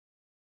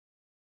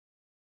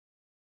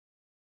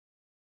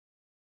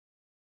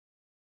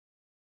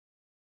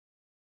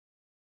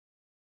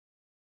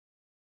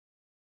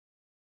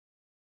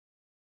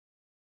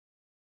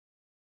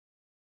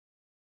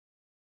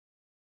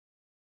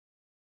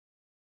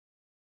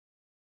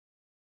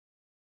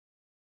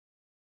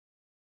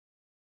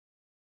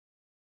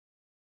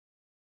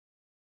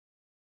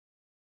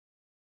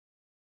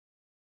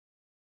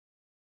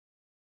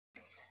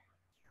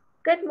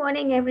Good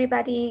morning,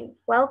 everybody.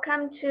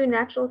 Welcome to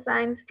Natural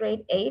Science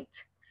Grade 8.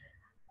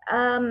 I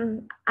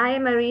am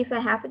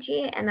Arifa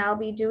Hafaji, and I'll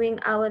be doing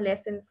our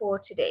lesson for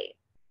today.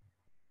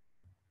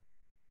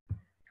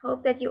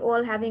 Hope that you're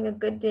all having a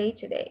good day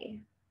today.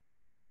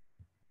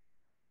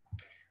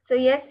 So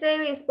yesterday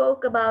we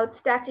spoke about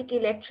static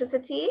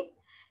electricity,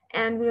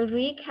 and we'll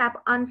recap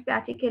on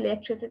static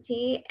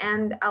electricity,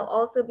 and I'll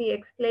also be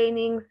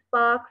explaining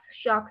sparks,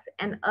 shocks,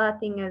 and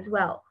earthing as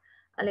well.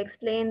 I'll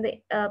explain the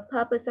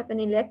purpose of an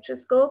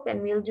electroscope,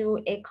 and we'll do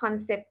a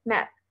concept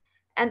map.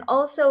 And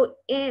also,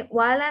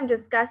 while I'm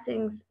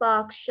discussing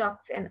sparks,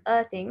 shocks, and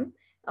earthing,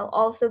 I'll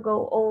also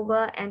go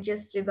over and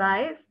just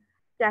revise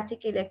static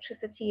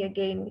electricity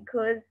again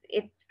because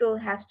it still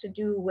has to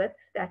do with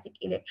static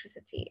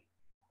electricity.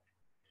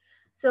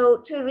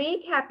 So to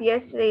recap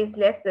yesterday's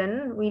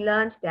lesson, we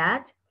learned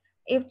that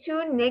if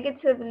two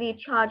negatively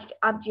charged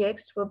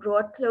objects were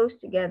brought close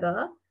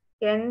together,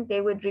 then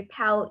they would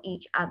repel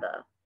each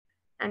other.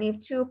 And if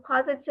two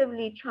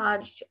positively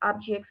charged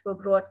objects were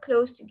brought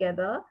close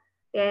together,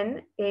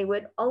 then they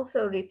would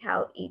also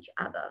repel each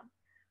other.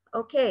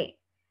 Okay,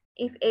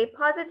 if a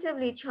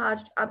positively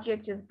charged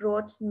object is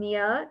brought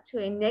near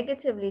to a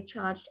negatively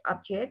charged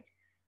object,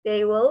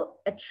 they will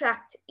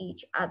attract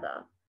each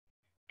other.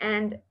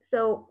 And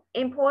so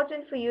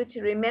important for you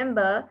to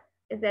remember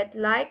is that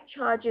like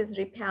charges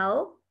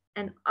repel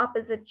and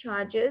opposite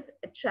charges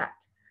attract.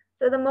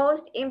 So the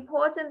most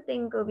important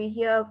thing over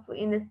here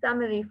in the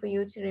summary for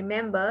you to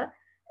remember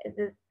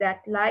is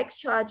that like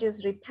charges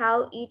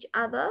repel each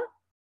other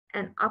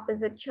and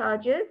opposite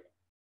charges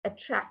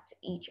attract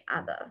each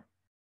other.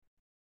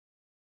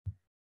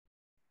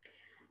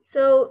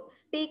 So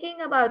speaking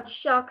about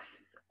shocks,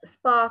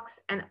 sparks,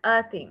 and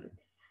earthing,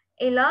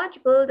 a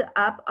large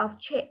build-up of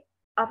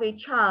a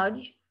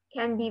charge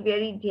can be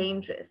very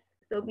dangerous.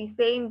 So we're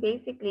saying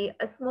basically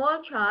a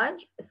small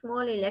charge, a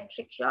small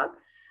electric shock,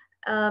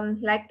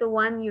 like the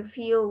one you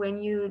feel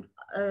when you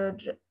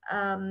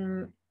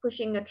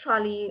pushing a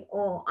trolley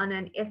or on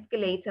an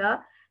escalator.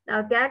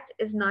 Now that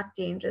is not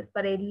dangerous,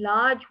 but a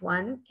large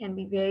one can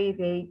be very,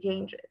 very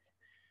dangerous.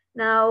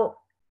 Now,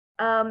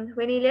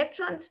 when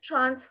electrons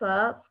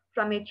transfer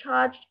from a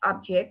charged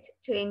object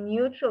to a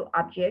neutral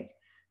object,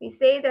 we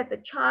say that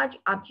the charged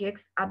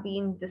objects are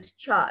being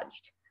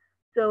discharged.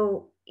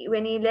 So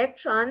when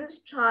electrons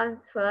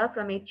transfer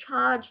from a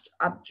charged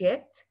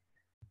object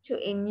to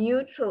a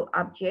neutral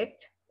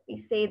object,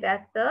 we say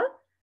that the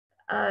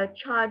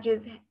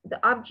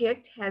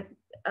object has,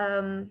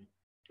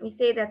 we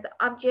say that the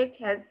object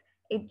has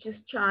a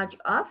discharge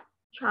of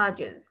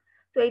charges.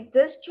 So a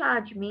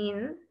discharge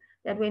means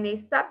that when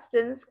a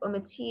substance or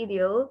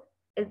material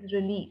is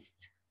released.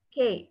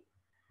 Okay,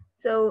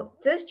 so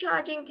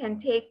discharging can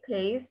take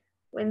place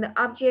when the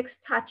objects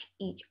touch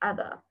each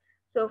other.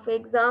 So for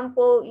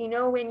example, you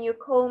know, when you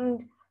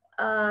combed,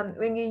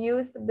 when you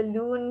used the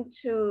balloon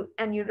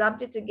and you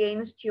rubbed it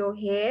against your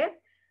hair,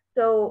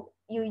 so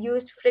you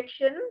used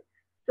friction.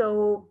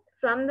 So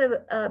from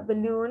the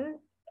balloon,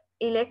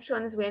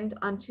 electrons went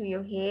onto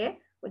your hair,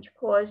 which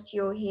caused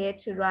your hair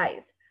to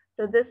rise.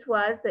 So this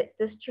was the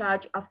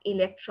discharge of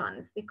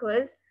electrons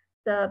because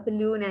the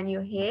balloon and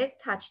your hair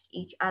touched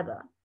each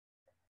other.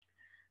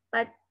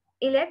 But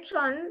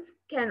electrons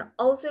can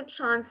also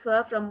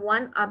transfer from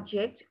one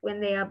object when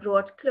they are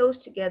brought close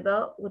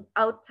together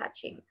without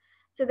touching.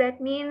 So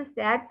that means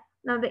that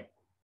now the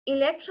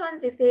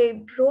electrons, if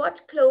they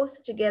brought close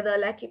together,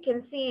 like you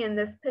can see in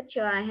this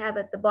picture I have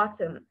at the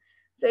bottom.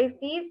 So if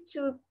these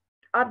two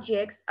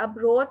objects are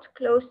brought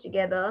close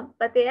together,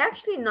 but they're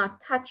actually not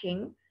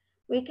touching,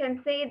 we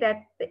can say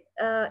that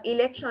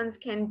electrons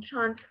can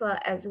transfer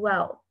as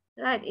well,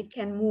 right? It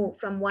can move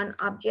from one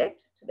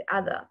object to the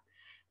other.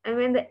 And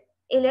when the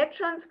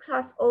electrons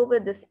cross over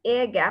this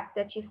air gap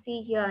that you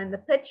see here in the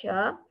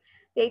picture,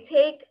 they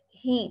take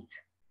heat.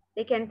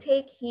 They can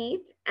take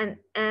heat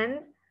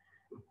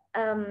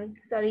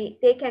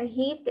they can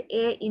heat the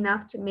air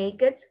enough to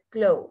make it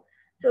glow.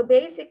 So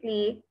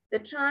basically, the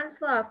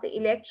transfer of the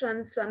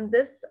electrons from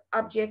this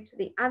object to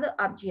the other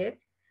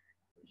object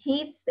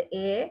heats the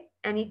air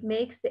and it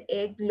makes the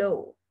air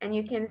glow. And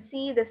you can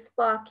see the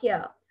spark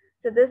here.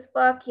 So this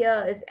spark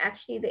here is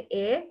actually the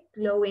air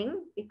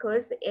glowing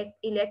because the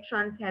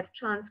electrons have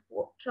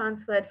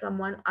transferred from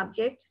one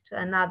object to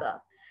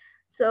another.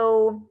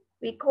 So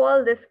we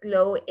call this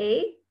glow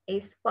a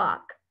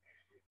spark.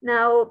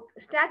 Now,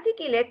 static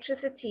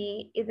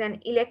electricity is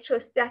an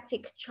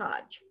electrostatic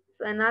charge.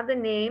 So another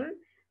name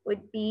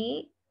would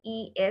be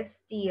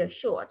ESD, or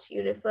short.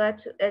 You refer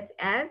to it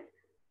as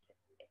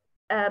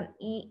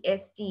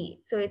ESD.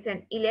 So it's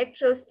an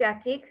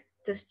electrostatic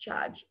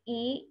discharge.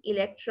 E,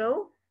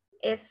 electro,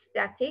 S,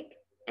 static,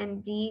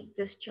 and D,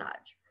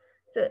 discharge.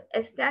 So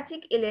a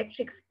static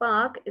electric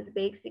spark is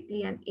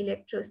basically an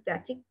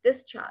electrostatic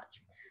discharge.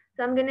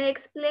 So I'm going to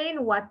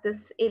explain what this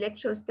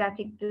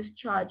electrostatic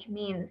discharge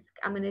means.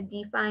 I'm going to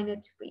define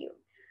it for you.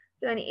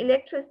 So an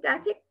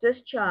electrostatic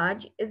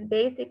discharge is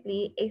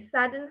basically a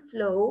sudden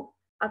flow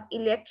of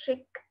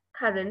electric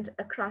current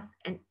across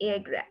an air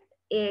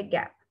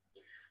gap.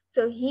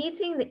 So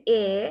heating the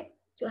air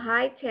to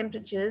high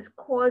temperatures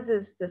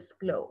causes this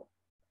glow.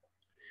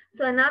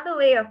 So another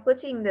way of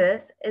putting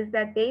this is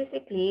that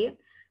basically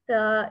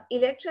the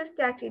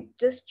electrostatic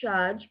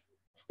discharge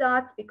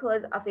starts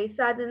because of a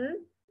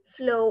sudden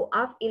flow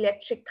of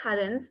electric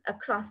currents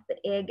across the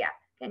air gap.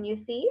 Can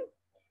you see?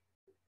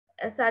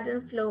 A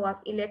sudden flow of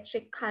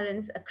electric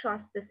currents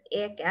across this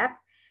air gap.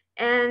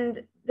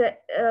 And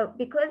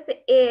because the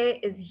air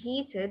is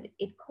heated,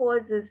 it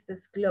causes this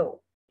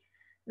glow.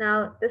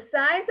 Now, the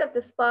size of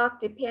the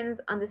spark depends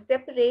on the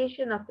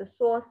separation of the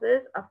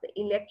sources of the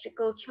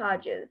electrical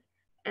charges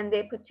and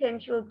their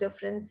potential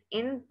difference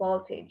in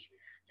voltage.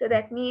 So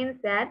that means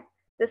that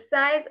the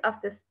size of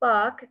the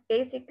spark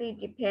basically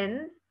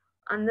depends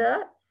on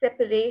the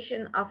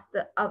separation of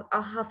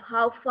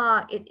how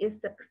far it is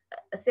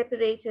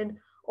separated,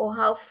 or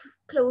how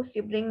close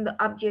you bring the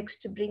objects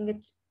to bring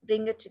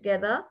it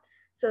together.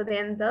 So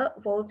then the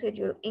voltage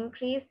will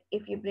increase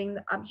if you bring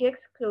the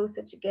objects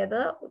closer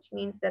together, which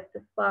means that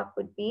the spark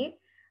would be,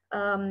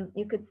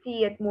 you could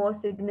see it more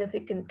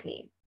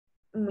significantly.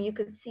 You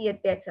could see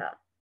it better.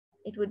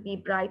 It would be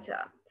brighter.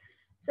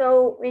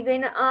 So we're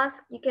going to ask,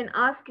 you can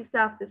ask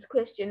yourself this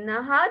question.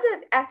 Now, how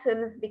does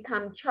atoms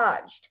become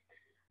charged?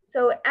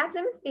 So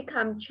atoms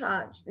become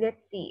charged.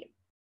 Let's see.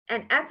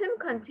 An atom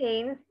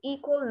contains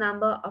equal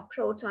number of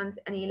protons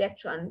and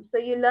electrons. So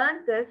you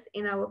learned this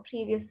in our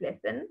previous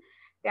lesson,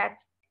 that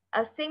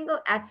a single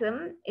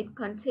atom, it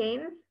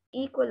contains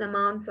equal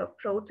amounts of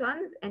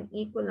protons and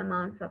equal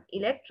amounts of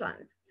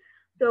electrons.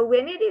 So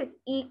when it is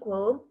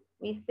equal,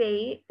 we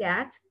say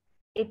that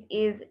it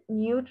is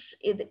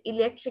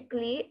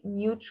electrically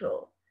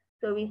neutral.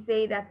 So we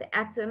say that the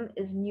atom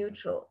is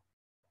neutral.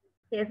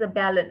 There's a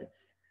balance.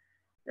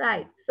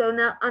 Right. So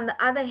now, on the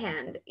other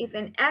hand, if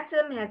an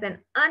atom has an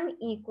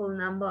unequal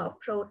number of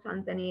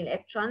protons and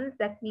electrons,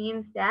 that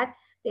means that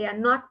they are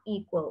not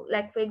equal.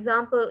 Like, for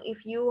example,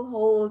 if you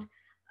hold,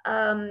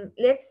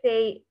 let's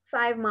say,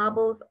 5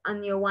 marbles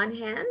on your one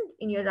hand,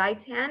 in your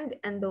right hand,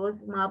 and those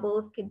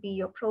marbles could be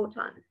your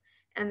protons.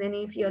 And then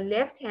if your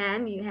left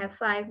hand, you have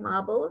 5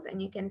 marbles,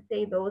 and you can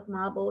say those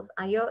marbles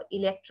are your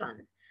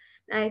electrons.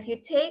 Now, if you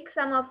take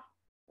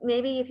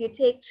maybe if you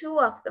take 2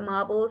 of the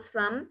marbles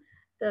from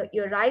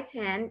your right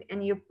hand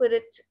and you put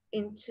it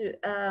into,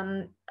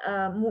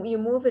 you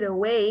move it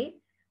away,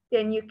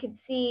 then you could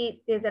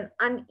see there's an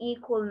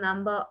unequal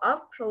number of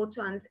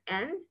protons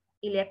and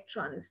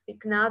electrons.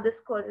 Now this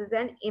causes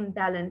an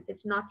imbalance.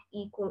 It's not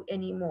equal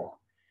anymore.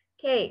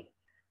 Okay,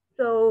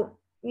 so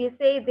we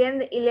say then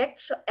the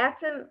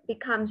atom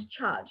becomes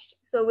charged.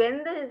 So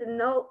when there is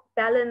no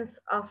balance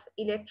of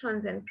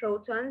electrons and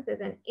protons,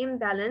 there's an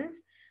imbalance,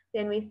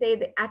 then we say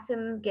the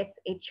atom gets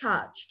a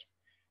charge.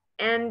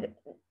 And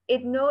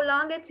it no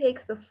longer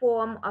takes the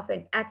form of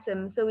an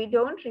atom, so we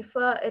don't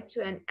refer it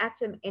to an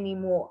atom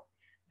anymore.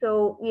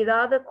 So we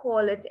rather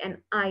call it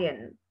an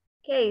ion.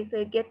 Okay, so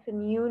it gets a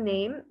new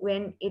name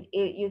when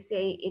you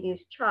say it is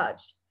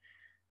charged.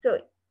 So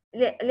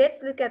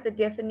let's look at the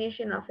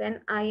definition of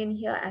an ion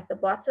here at the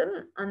bottom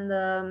on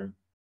the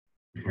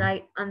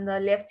right, on the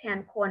left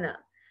hand corner.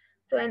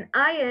 So an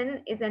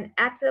ion is an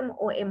atom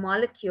or a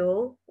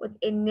molecule with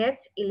a net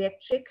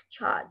electric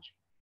charge.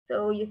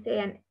 So you say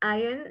an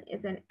ion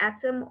is an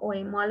atom or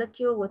a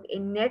molecule with a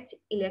net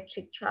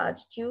electric charge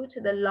due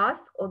to the loss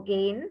or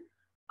gain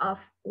of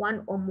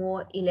one or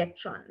more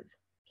electrons.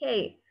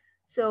 Okay,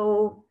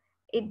 so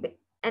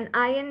an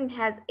ion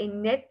has a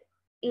net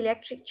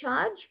electric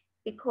charge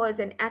because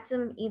an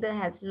atom either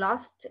has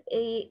lost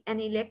an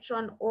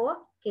electron or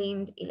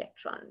gained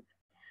electrons.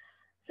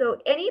 So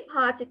any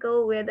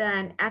particle, whether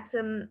an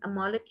atom, a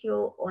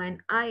molecule, or an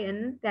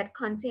ion that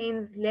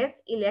contains less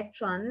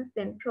electrons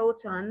than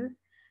protons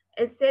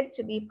is said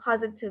to be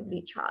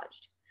positively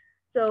charged.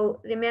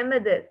 So remember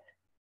this,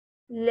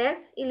 less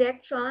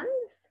electrons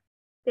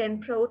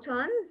than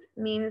protons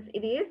means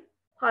it is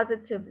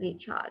positively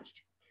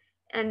charged.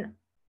 And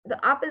the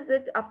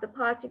opposite of the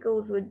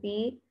particles would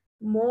be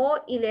more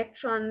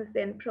electrons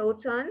than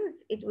protons,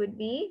 it would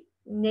be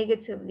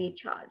negatively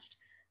charged.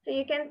 So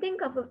you can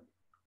think of an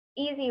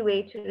easy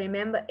way to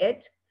remember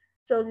it.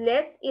 So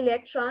less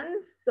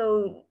electrons,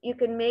 so you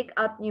can make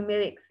up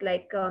numerics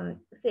like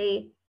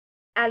say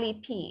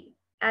LEP.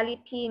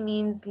 LEP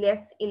means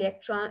less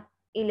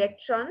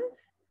electrons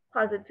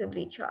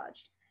positively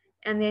charged.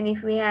 And then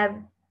if we have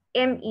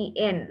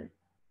MEN,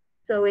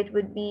 so it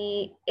would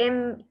be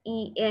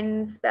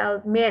MEN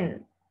spells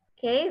men.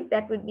 Okay,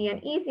 that would be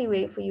an easy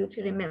way for you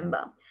to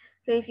remember.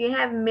 So if you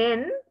have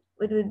men,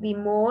 it would be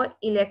more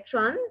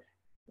electrons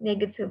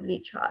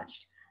negatively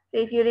charged. So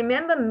if you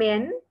remember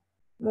men,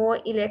 more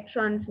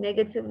electrons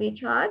negatively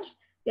charged,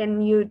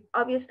 then you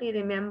obviously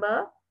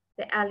remember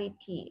the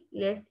LEP,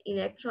 less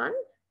electrons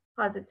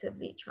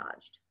positively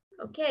charged.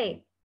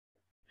 Okay,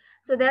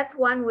 so that's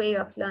one way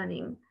of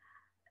learning.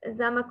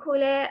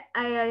 Zamakule,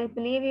 I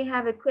believe you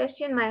have a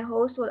question. My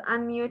host will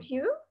unmute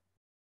you.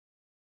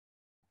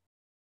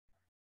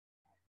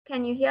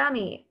 Can you hear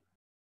me?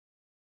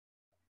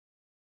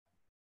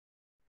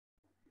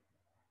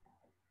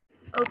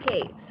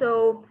 Okay,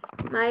 so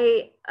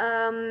my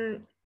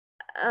I'm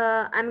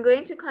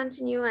going to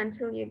continue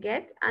until you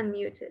get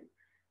unmuted.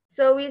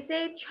 So we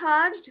say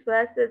charged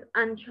versus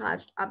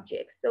uncharged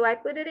objects. So I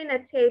put it in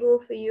a table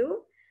for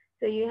you.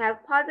 So you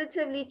have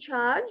positively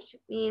charged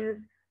means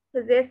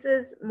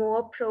possesses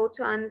more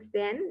protons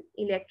than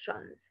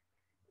electrons.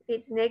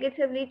 If it's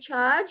negatively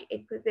charged,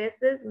 it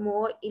possesses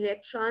more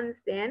electrons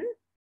than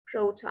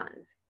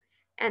protons.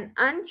 And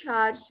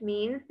uncharged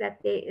means that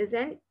there is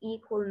an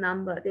equal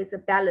number, there's a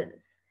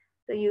balance.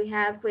 So you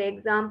have, for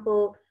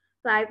example,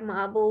 5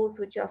 marbles,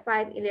 which are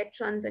 5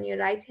 electrons on your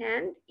right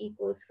hand,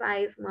 equals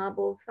 5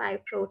 marbles,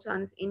 5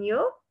 protons in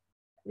your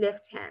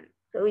left hand.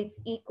 So it's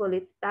equal,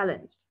 it's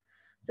balanced.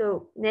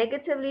 So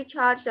negatively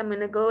charged, I'm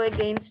going to go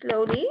again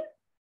slowly.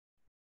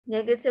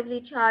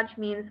 Negatively charged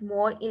means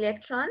more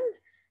electrons.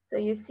 So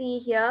you see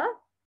here,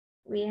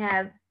 we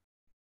have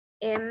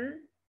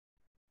M,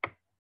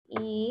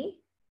 E,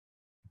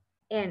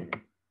 N.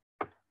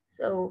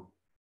 So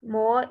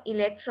more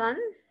electrons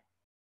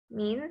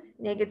means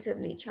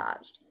negatively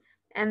charged.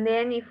 And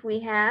then if we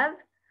have,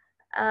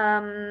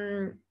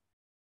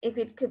 if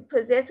it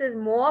possesses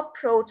more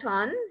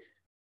protons,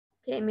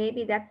 okay,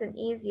 maybe that's an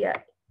easier,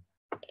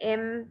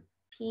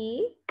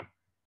 MP,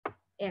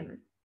 M.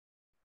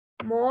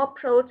 More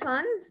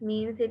protons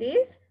means it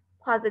is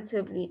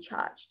positively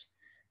charged.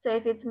 So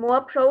if it's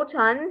more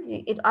protons,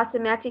 it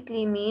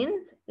automatically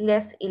means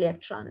less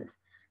electrons.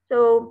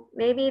 So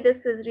maybe this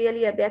is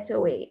really a better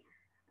way.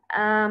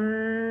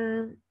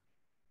 Helen,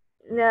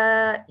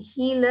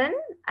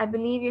 I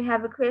believe you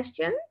have a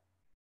question.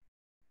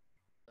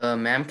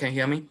 Ma'am, can you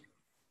hear me?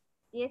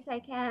 Yes, I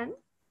can.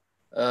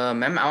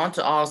 Ma'am, I want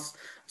to ask,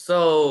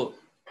 so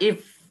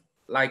if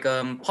like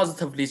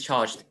positively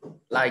charged,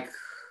 like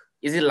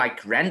is it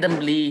like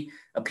randomly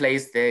a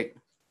place that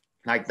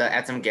like the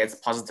atom gets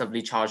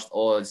positively charged,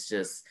 or it's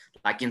just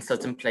like in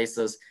certain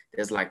places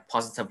there's like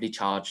positively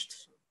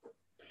charged?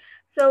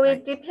 So Like,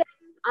 it depends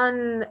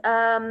on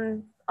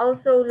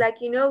also,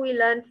 like, you know, we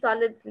learned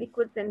solids,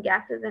 liquids, and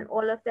gases and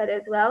all of that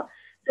as well.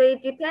 So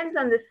it depends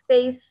on the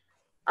space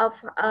of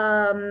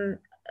the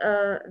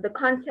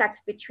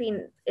contact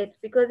between it,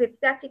 because it's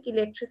static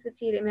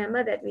electricity,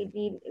 remember, that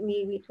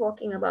we're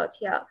talking about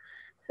here.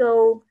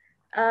 So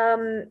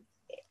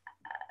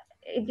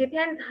it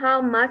depends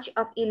how much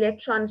of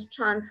electrons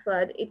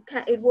transferred.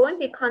 It won't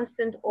be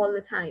constant all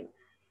the time.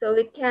 So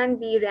it can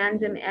be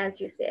random, as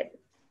you said.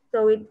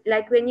 So it,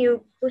 like when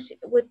you push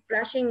with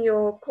brushing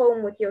your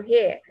comb with your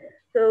hair.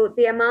 So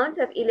the amount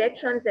of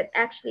electrons that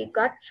actually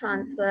got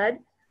transferred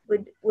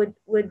would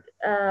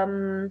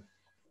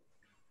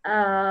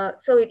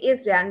so it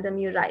is random.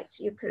 You're right.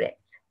 You're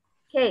correct.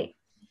 Okay.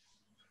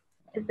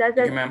 Does thank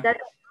you, ma'am. that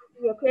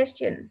answer your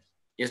question?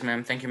 Yes,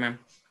 ma'am. Thank you, ma'am.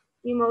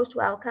 You're most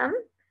welcome.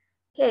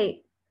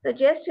 Okay. So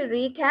just to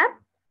recap,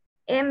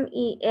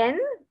 MEN,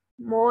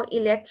 more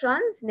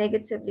electrons,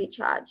 negatively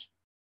charged.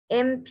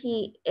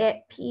 PMP,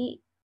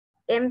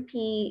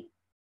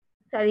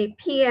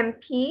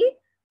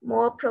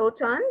 more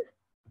protons,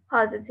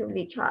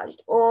 positively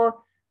charged.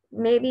 Or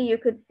maybe you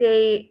could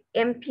say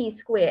MP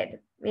squared.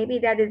 Maybe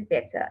that is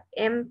better.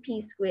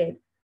 MP squared,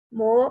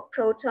 more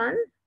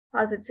protons,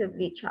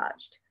 positively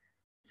charged.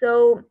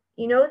 So,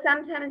 you know,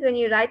 sometimes when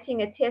you're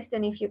writing a test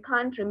and if you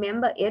can't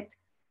remember it,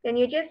 then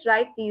you just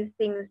write these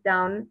things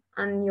down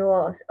on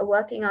your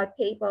working out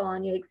paper,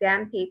 on your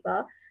exam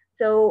paper.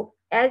 So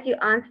as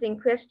you're answering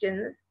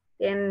questions,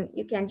 then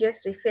you can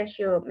just refresh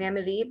your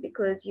memory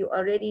because you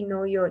already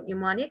know your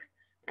mnemonics,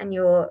 and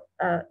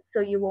so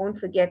you won't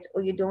forget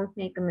or you don't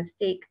make a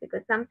mistake,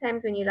 because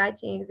sometimes when you're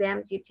writing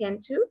exams, you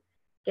tend to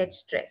get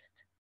stressed.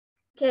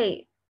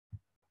 Okay,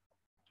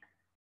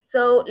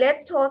 so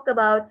let's talk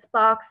about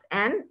sparks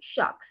and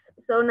shocks.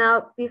 So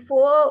now,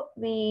 before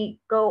we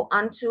go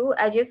on to,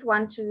 I just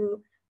want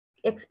to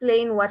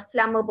explain what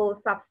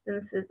flammable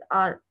substances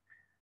are.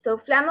 So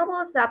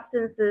flammable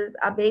substances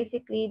are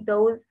basically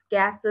those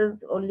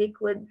gases or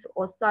liquids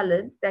or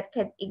solids that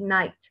can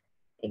ignite.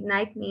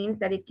 Ignite means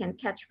that it can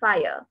catch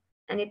fire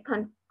and it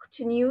can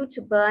continue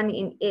to burn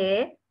in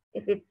air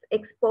if it's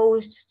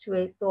exposed to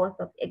a source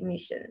of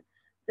ignition.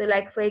 So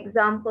like, for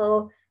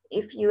example,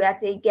 if you're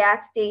at a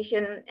gas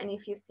station and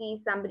if you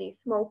see somebody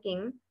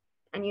smoking,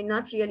 and you're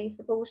not really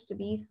supposed to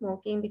be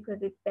smoking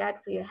because it's bad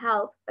for your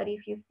health, but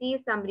if you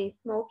see somebody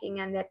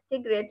smoking and that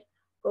cigarette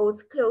goes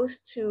close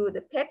to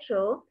the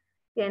petrol,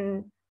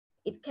 then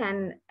it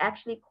can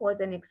actually cause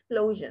an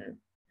explosion.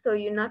 So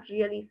you're not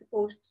really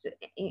supposed to,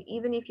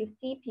 even if you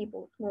see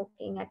people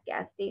smoking at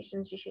gas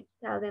stations, you should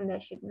tell them they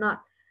should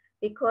not,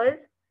 because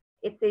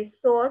it's a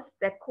source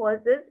that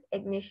causes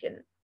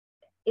ignition.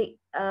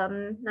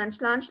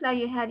 Nanchlanchla,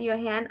 you had your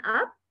hand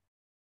up.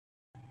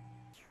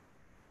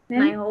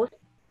 My host,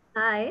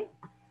 hi.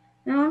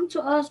 I want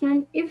to ask,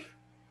 ma'am, if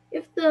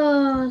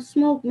the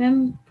smoke,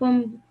 ma'am,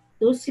 from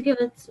those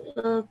cigarettes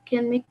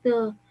can make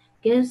the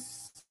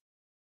gas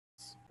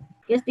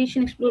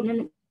station explode,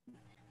 ma'am,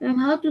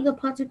 how do the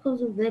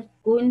particles of that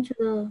go into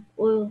the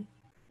oil?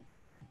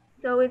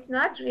 So it's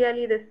not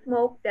really the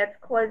smoke that's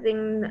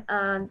causing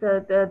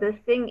this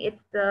thing.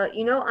 It's the,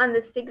 you know, on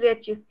the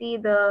cigarette you see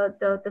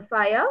the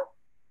fire.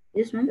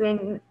 Yes, ma'am.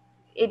 When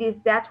it is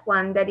that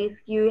one, that if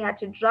you had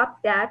to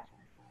drop that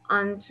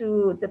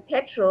onto the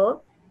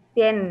petrol,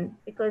 then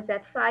because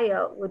that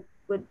fire would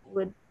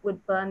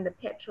burn the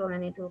petrol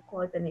and it will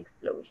cause an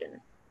explosion.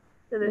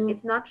 So that Oh,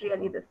 it's not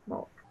really the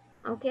smoke.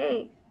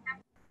 Okay.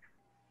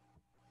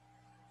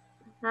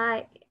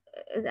 Hi.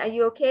 Are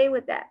you okay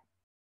with that?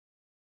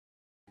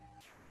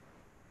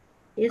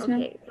 yes, ma'am.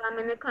 Okay, so I'm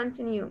going to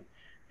continue.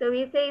 So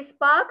we say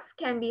sparks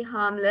can be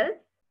harmless,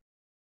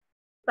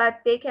 but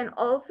they can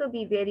also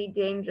be very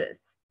dangerous.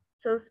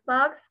 So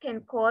sparks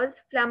can cause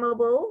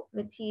flammable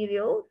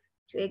materials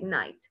to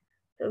ignite.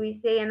 So we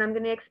say, and I'm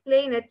going to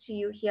explain it to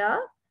you here,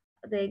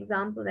 the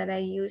example that I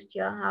used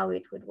here, how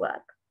it would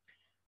work.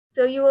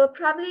 So you will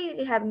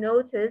probably have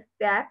noticed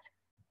that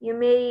you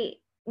may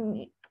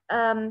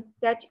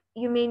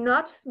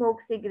not smoke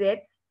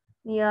cigarettes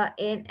near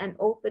an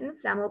open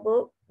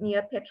flammable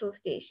near petrol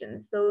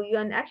station. So you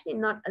are actually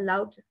not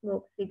allowed to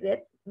smoke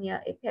cigarettes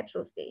near a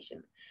petrol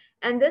station.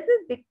 And this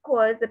is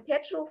because the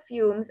petrol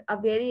fumes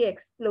are very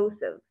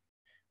explosive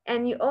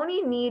and you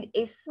only need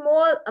a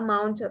small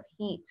amount of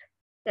heat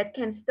that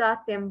can start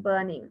them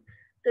burning.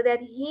 So that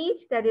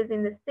heat that is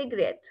in the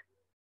cigarette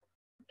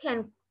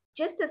can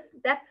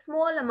that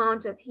small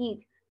amount of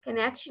heat can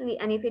actually,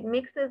 and if it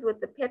mixes with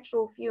the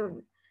petrol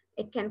fumes,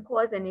 it can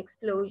cause an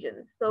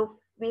explosion. So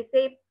we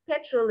say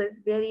petrol is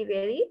very,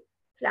 very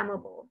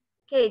flammable.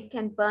 Okay, it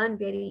can burn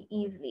very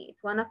easily.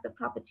 It's one of the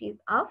properties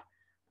of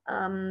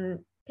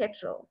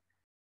petrol.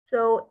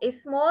 So a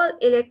small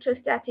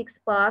electrostatic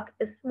spark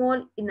is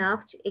small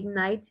enough to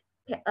ignite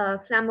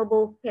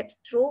flammable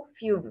petrol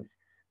fumes.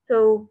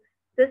 So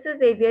this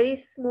is a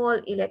very small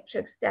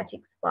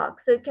electrostatic spark.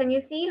 So can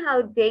you see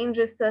how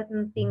dangerous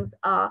certain things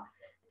are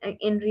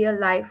in real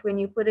life when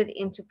you put it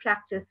into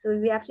practice? So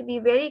we have to be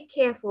very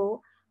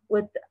careful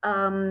with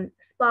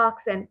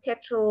sparks and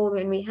petrol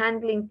when we're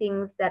handling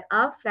things that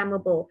are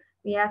flammable.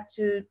 We have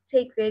to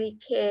take great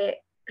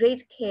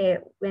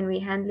care when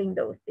we're handling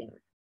those things.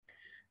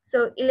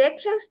 So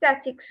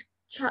electrostatic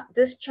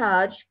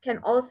discharge can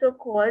also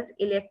cause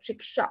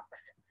electric shocks.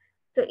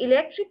 So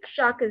electric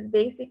shock is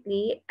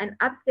basically an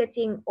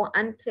upsetting or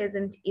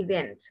unpleasant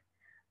event.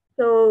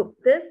 So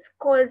this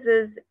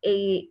causes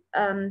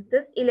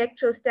this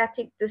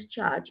electrostatic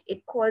discharge.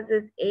 It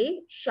causes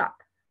a shock.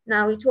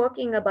 Now we're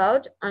talking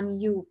about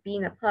on you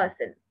being a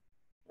person.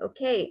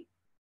 Okay.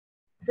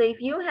 So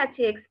if you had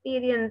to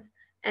experience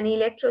an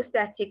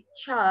electrostatic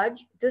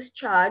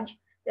discharge,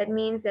 that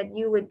means that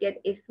you would get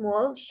a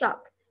small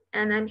shock.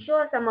 And I'm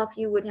sure some of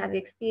you would have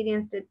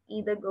experienced it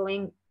either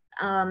going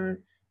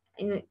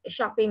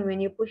shopping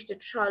when you pushed a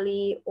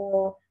trolley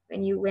or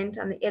when you went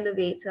on the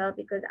elevator,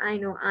 because I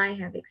know I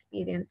have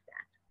experienced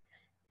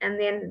that. And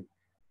then,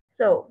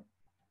 so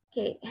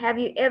okay, have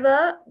you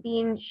ever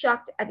been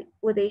shocked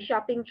with a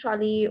shopping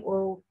trolley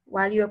or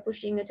while you're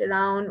pushing it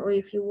around, or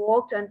if you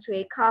walked onto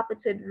a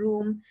carpeted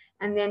room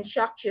and then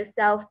shocked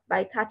yourself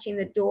by touching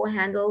the door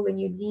handle when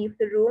you leave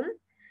the room?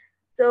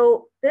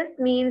 So this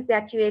means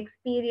that you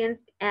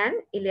experienced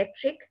an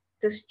electric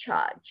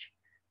discharge.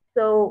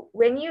 So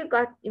when you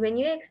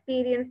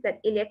experience that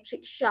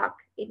electric shock,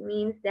 it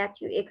means that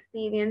you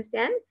experienced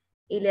an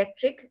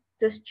electric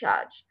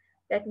discharge.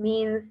 That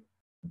means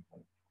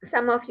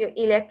some of your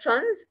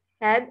electrons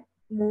had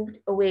moved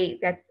away.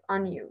 That's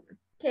on you.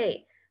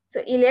 Okay,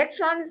 so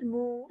electrons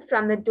move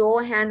from the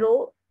door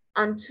handle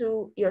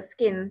onto your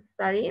skin.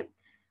 Sorry,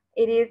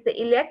 it is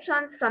the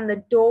electrons from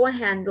the door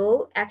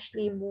handle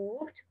actually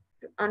moved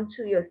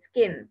onto your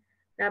skin.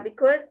 Now,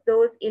 because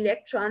those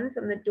electrons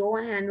from the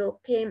door handle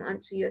came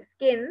onto your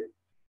skin,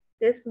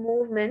 this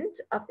movement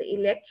of the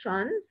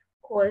electrons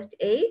caused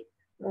a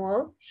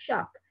small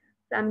shock.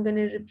 So I'm going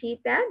to repeat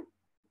that.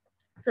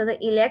 So the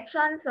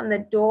electrons from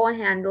the door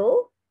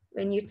handle,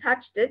 when you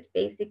touched it,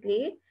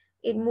 basically,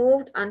 it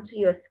moved onto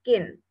your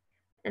skin.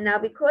 And now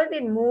because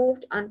it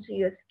moved onto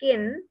your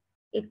skin,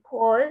 it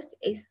caused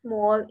a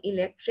small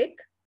electric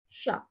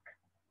shock.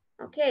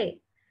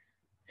 Okay,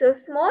 so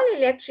small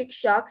electric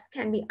shocks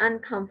can be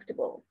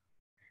uncomfortable,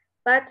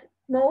 but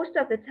most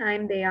of the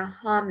time they are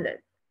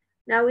harmless.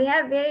 Now we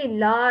have very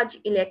large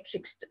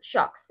electric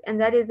shocks, and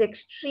that is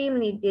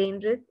extremely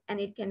dangerous and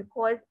it can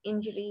cause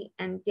injury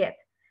and death.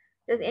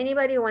 Does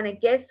anybody want to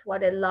guess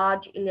what a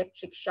large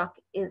electric shock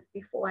is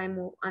before I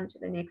move on to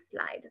the next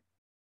slide?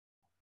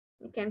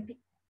 You can pick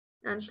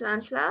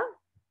Anshla.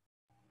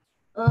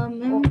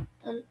 Ma'am,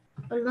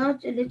 a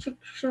large electric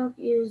shock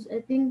is, I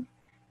think,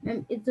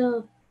 ma'am,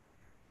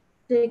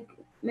 like,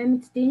 ma'am,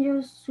 it's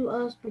dangerous to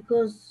us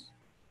because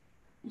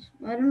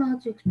I don't know how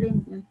to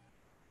explain it, ma'am.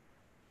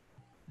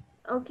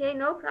 Okay,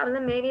 no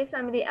problem. Maybe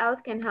somebody else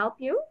can help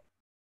you.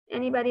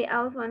 Anybody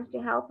else wants to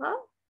help her?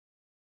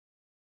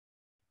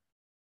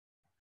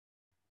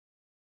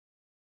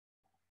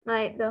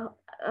 The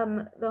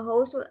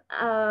host will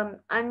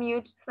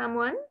unmute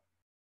someone.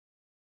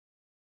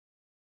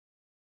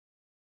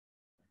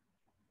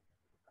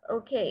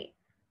 Okay,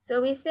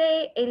 So we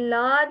say a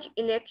large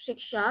electric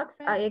shocks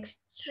are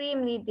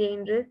extremely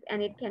dangerous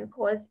and it can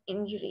cause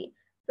injury.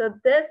 So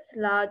this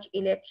large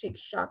electric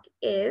shock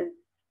is,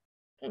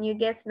 can you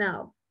guess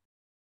now?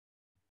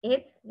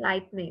 It's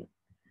lightning.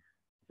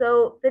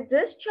 So the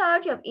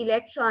discharge of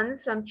electrons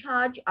from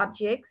charged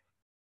objects,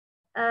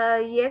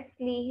 yes,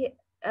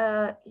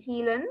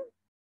 Helen,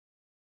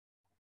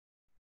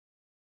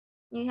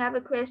 you have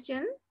a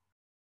question?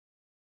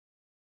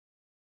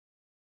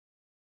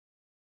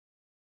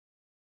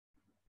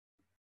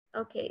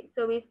 Okay,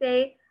 so we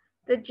say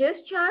the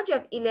discharge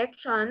of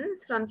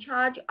electrons from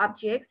charged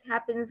objects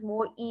happens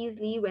more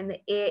easily when the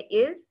air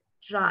is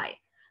dry.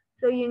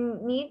 So you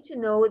need to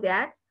know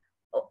that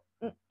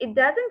it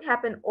doesn't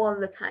happen all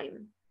the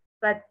time,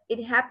 but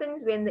it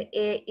happens when the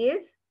air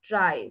is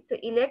dry. So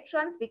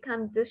electrons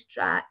become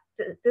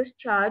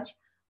discharged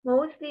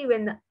mostly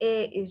when the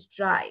air is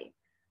dry,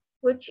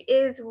 which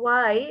is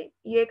why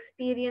you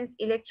experience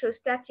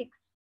electrostatic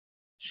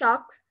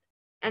shocks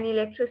and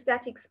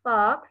electrostatic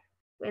sparks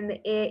when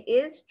the air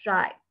is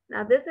dry.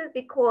 Now this is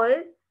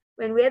because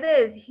when weather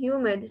is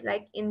humid,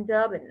 like in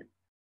Durban,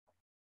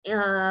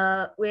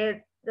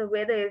 where the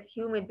weather is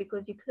humid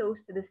because you're close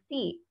to the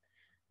sea,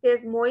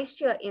 there's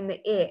moisture in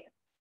the air.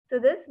 So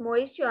this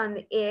moisture on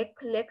the air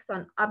collects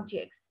on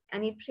objects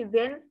and it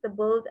prevents the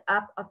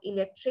build-up of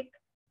electric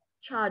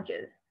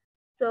charges.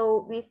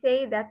 So we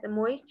say that the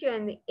moisture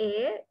in the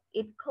air,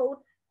 it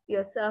coats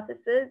your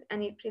surfaces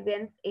and it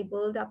prevents a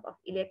buildup of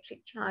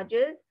electric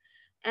charges,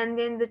 and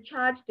then the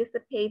charge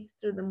dissipates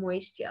through the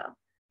moisture.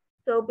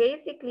 So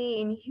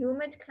basically in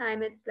humid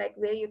climates like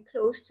where you're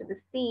close to the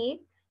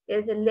sea,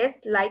 there's a less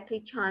likely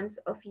chance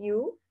of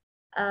you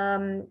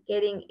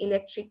getting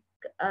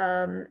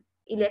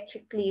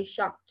electrically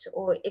shocked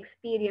or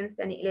experience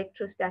an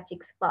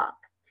electrostatic spark.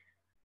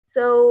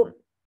 So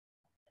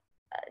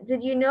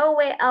did you know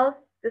where else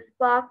the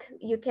spark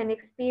you can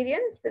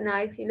experience? So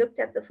now if you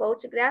looked at the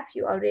photograph,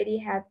 you already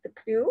have the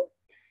clue.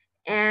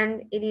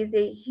 And it is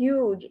a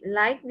huge,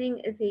 lightning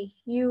is a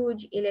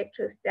huge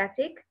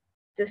electrostatic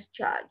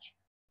discharge.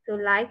 So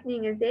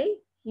lightning is a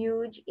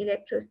huge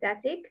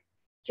electrostatic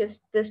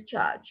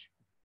discharge.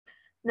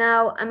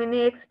 Now I'm going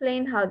to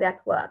explain how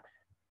that works.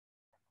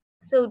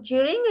 So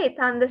during a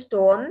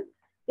thunderstorm,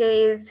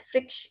 there is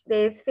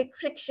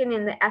friction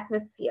in the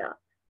atmosphere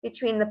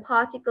between the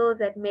particles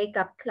that make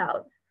up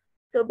clouds.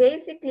 So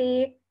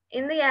basically,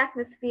 in the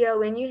atmosphere,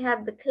 when you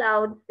have the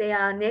clouds, they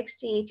are next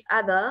to each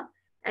other,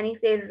 and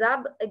if they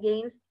rub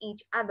against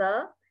each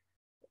other,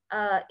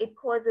 it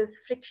causes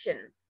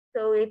friction.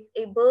 So it's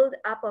a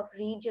build-up of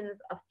regions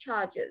of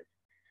charges.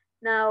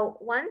 Now,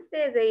 once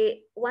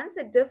a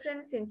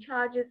difference in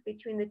charges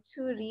between the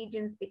two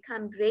regions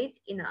become great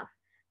enough,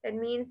 that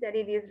means that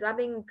it is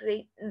rubbing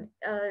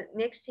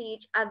next to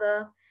each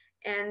other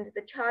and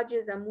the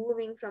charges are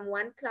moving from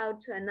one cloud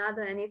to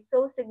another and it's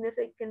so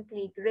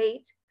significantly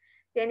great,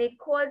 then it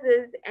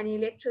causes an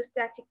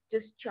electrostatic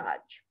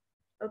discharge.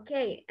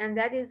 Okay, and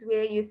that is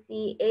where you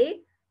see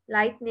a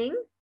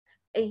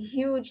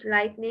huge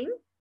lightning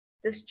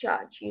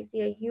discharge. You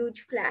see a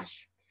huge flash.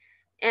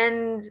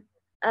 And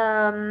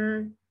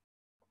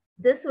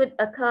this would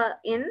occur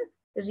in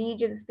the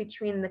regions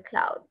between the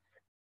clouds.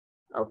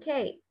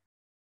 Okay.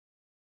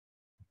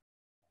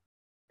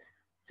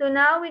 So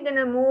now we're going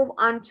to move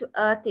on to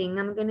earthing.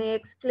 I'm going to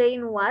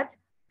explain what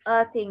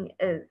earthing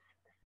is.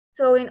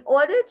 So in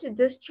order to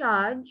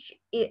discharge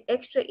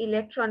extra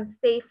electrons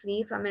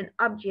safely from an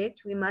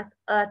object, we must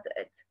earth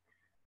it.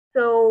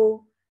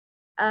 So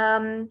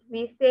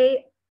we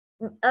say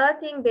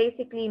earthing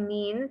basically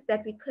means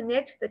that we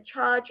connect the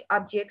charged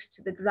objects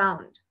to the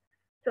ground.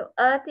 So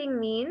earthing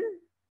means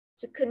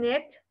to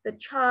connect the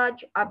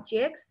charged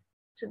objects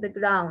to the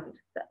ground,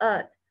 the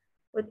earth,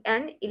 with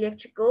an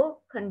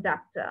electrical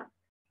conductor.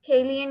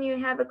 Kayleen, you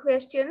have a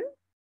question?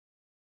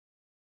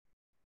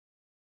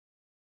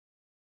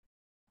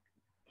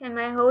 Can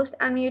my host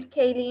unmute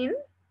Kayleen?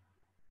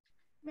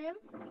 Ma'am?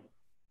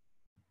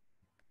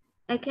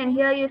 I can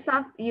hear you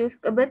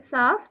a bit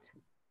soft.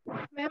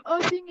 Ma'am,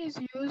 earthing is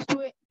used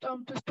to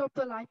stop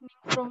the lightning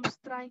from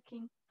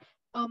striking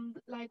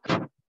like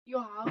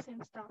your house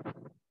and stuff.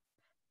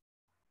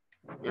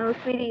 No,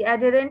 sweetie, I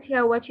didn't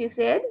hear what you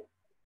said.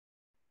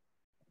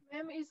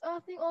 Ma'am, is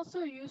earthing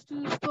also used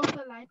to stop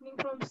the lightning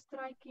from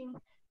striking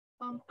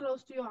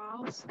close to your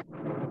house?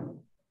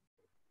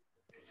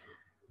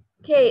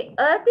 Okay,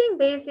 earthing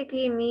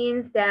basically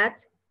means that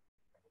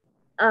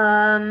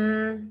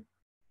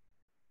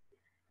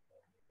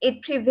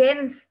it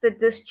prevents the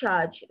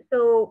discharge.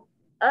 So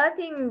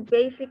earthing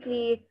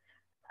basically,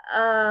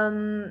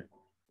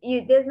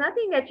 there's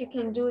nothing that you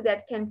can do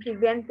that can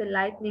prevent the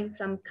lightning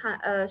from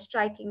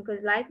striking,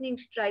 because lightning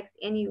strikes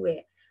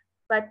anywhere.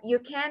 But you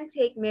can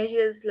take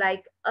measures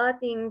like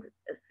earthing,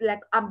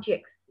 like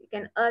objects. You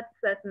can earth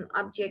certain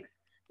objects,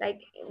 like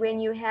when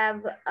you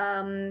have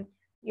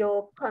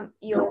your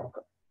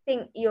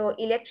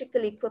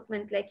electrical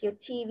equipment like your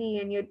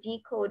TV and your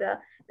decoder.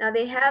 Now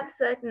they have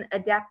certain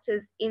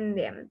adapters in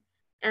them,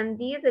 and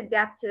these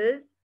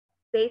adapters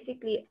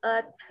basically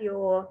earth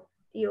your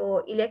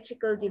your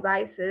electrical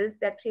devices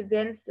that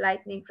prevents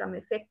lightning from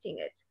affecting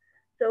it.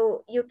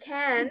 So you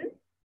can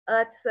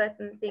earth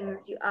certain things.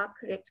 You are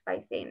correct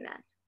by saying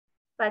that,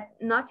 but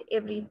not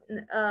every.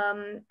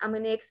 I'm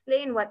going to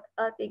explain what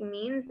earthing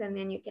means, and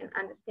then you can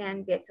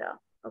understand better.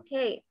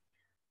 Okay.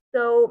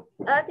 So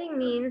earthing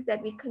means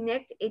that we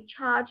connect a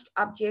charged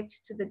object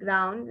to the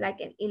ground like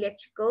an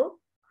electrical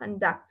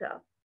conductor.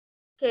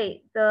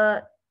 Okay,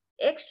 the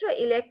extra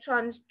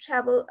electrons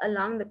travel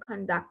along the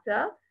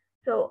conductor.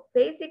 So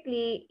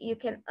basically, you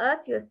can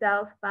earth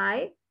yourself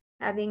by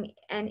having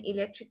an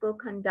electrical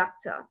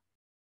conductor,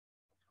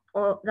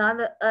 or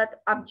rather earth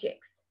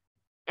objects,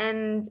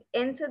 and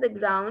enter the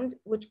ground,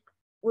 which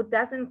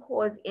doesn't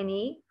cause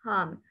any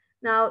harm.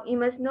 Now, you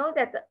must know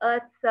that the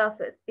Earth's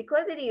surface,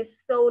 because it is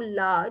so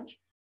large,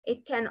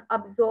 it can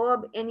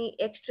absorb any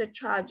extra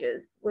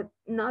charges with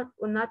not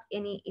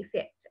any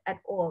effect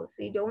at all.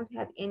 So you don't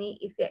have any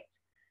effect.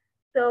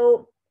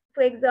 So,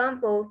 for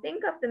example,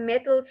 think of the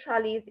metal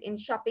trolleys in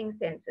shopping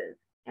centers.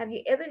 Have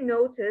you ever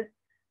noticed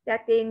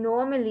that they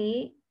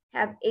normally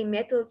have a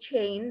metal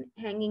chain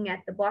hanging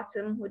at the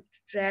bottom which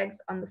drags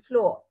on the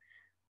floor?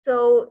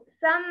 So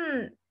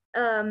some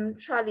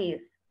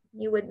trolleys,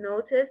 you would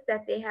notice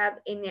that they have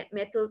a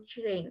metal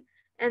chain,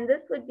 and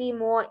this would be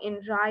more in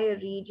drier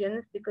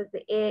regions because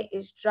the air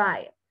is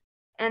dry.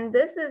 And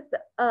this is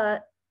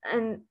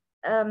and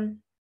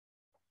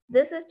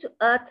this is to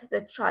earth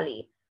the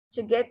trolley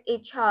to get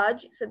a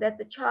charge so that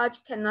the charge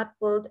cannot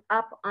build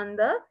up on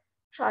the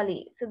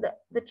trolley. So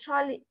the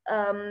trolley,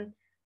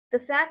 the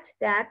fact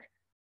that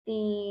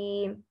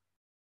the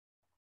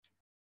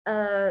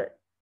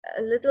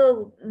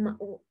little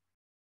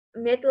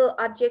metal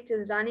object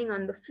is running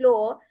on the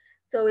floor,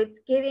 so it's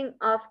giving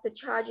off the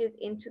charges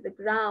into the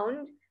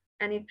ground,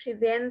 and it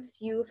prevents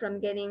you from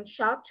getting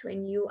shocked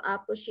when you are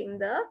pushing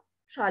the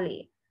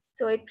trolley.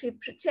 So it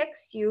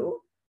protects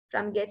you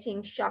from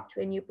getting shocked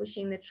when you're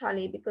pushing the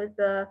trolley, because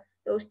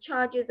those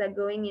charges are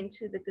going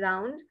into the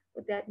ground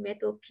with that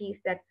metal piece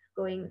that's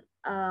going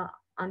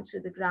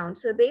onto the ground.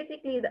 So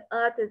basically the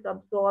earth is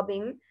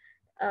absorbing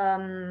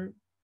the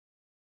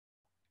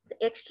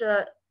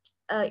extra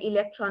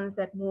electrons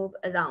that move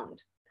around.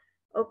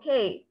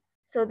 Okay,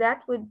 so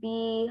that would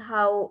be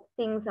how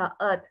things are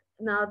earth.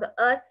 Now the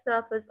earth's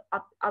surface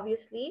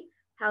obviously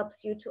helps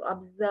you to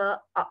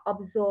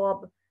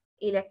absorb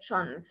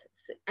electrons,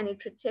 and it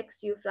protects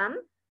you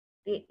from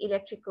the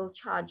electrical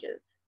charges.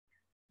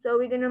 So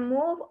we're going to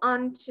move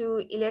on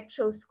to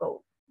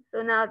electroscope.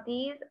 So now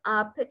these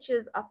are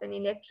pictures of an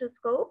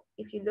electroscope.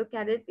 If you look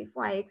at it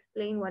before I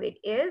explain what it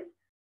is.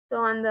 So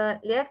on the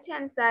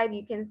left-hand side,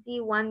 you can see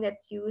one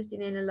that's used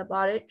in a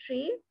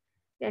laboratory.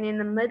 Then in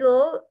the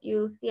middle,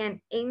 you'll see an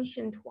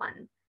ancient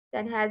one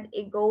that has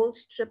a gold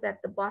strip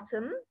at the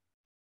bottom.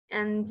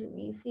 And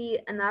we see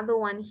another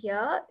one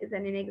here is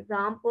an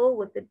example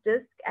with the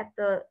disc at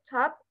the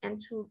top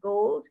and two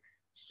gold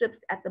strips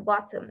at the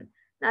bottom.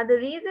 Now, the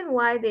reason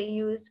why they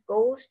used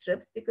gold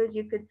strips, because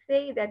you could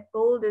say that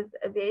gold is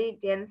a very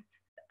dense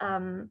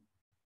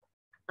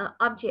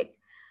object,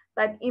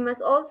 but you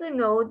must also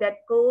know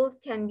that gold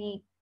can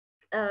be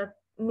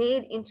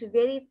made into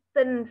very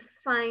thin,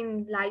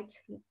 fine, light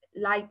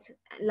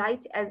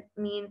as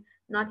mean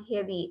not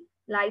heavy,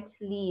 light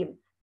leaves.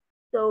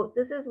 So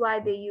this is why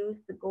they use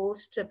the gold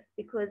strips,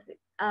 because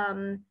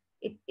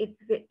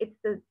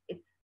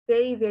it's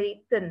very,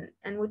 very thin,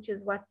 and which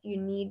is what you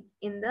need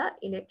in the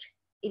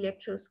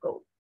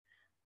electroscope.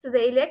 So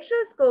the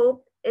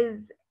electroscope is,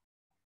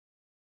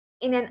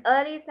 in an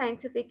early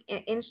scientific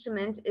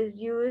instrument, is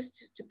used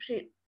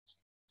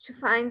to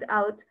find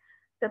out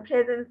the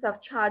presence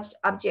of charged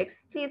objects.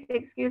 Please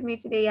excuse me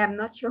today, I'm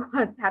not sure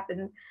what's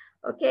happened.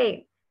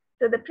 Okay,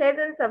 so the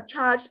presence of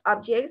charged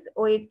objects,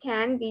 or it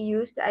can be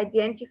used to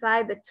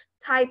identify the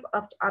type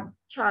of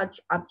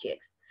charged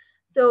objects.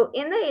 So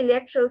in the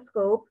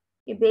electroscope,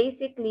 you're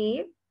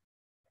basically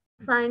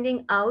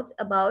finding out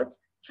about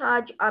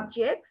charged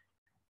objects,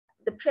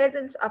 the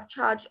presence of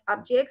charged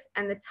objects,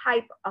 and the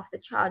type of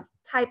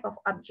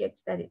object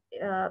that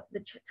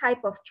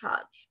type of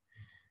charge.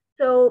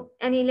 So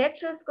an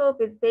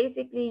electroscope is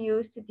basically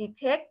used to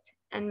detect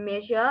and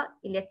measure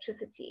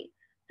electricity.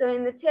 So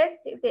in the test,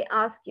 if they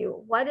ask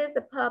you, what is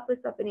the purpose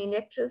of an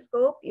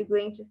electroscope? You're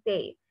going to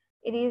say,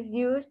 it is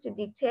used to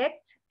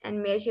detect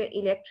and measure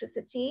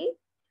electricity.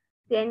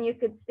 Then you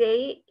could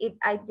say it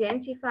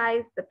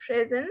identifies the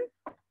presence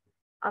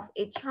of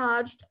a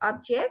charged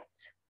object,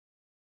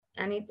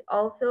 and it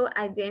also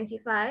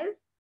identifies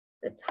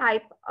the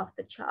type of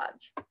the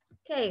charge.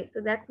 Okay,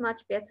 so that's much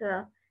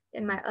better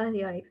than my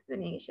earlier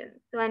explanation.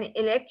 So an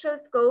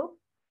electroscope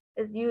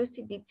is used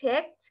to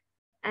detect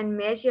and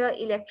measure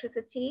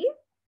electricity.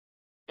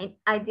 It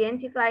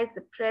identifies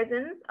the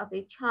presence of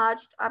a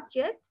charged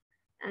object,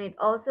 and it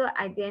also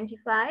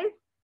identifies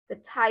the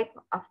type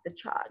of the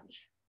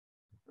charge.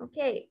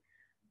 Okay,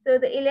 so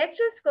the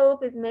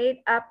electroscope is made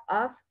up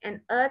of an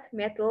earth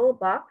metal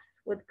box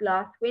with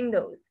glass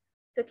windows.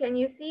 So can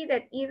you see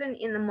that even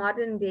in the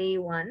modern day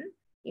one,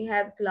 you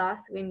have glass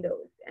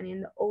windows, and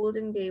in the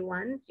olden day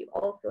ones, you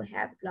also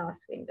have glass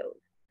windows.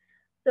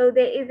 So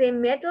there is a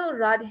metal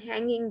rod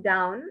hanging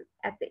down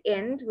at the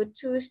end with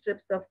 2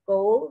 strips of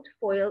gold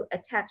foil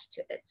attached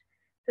to it.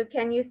 So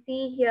can you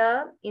see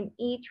here in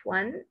each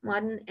one,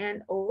 modern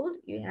and old,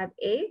 you have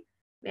a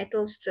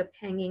metal strip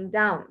hanging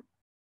down.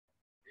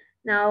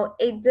 Now,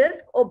 a disc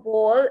or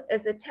ball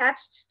is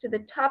attached to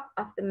the top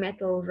of the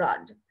metal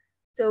rod.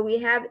 So we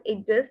have a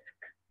disc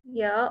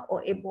here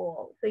or a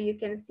ball. So you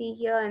can see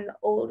here in the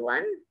old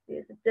one,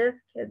 there's a disc,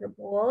 here's a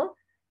ball,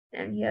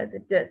 and here's a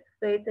disc.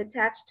 So it's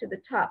attached to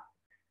the top.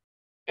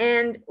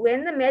 And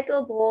when the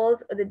metal balls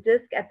or the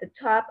disc at the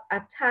top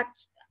are touched,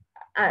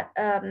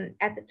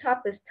 at the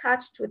top is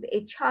touched with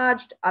a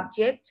charged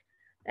object,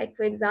 like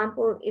for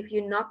example, if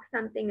you knock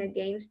something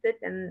against it,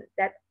 and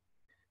that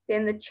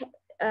then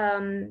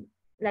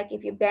like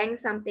if you bang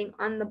something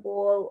on the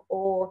ball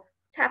or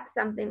tap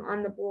something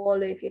on the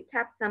ball, or if you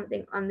tap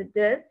something on the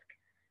disc,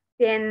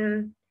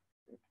 then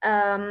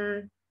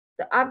the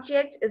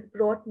object is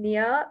brought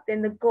near,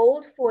 then the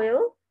gold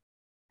foil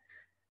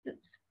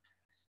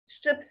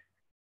strips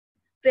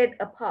spread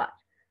apart.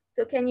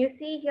 So can you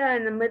see here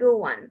in the middle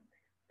one?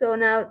 So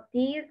now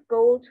these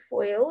gold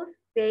foils,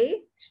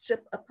 they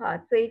strip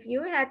apart. So if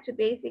you had to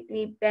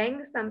basically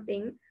bang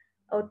something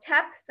or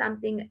tap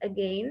something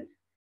against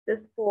this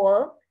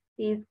ball,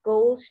 these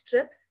gold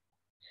strips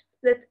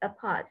split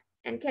apart.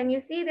 And can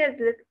you see there's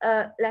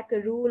like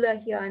a ruler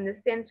here in the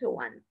center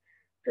one?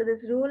 So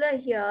this ruler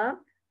here,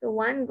 the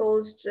one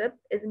gold strip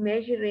is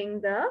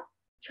measuring the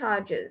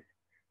charges.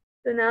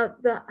 So now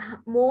the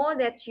more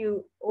that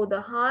you, or the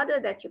harder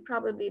that you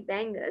probably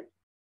bang it,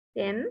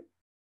 then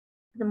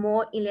the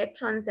more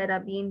electrons that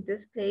are being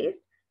displaced,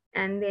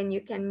 and then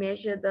you can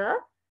measure the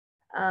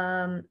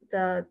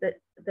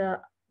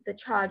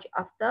charge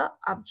of the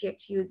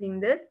object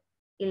using this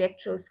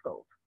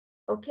electroscope.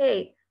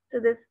 Okay, so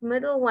this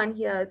middle one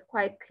here is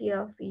quite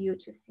clear for you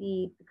to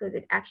see because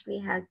it actually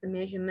has the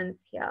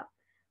measurements here,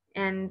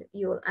 and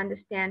you'll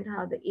understand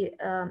how the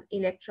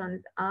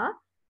electrons are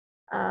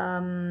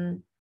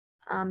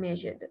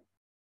measured.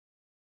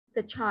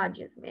 The charge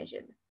is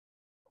measured.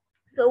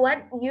 So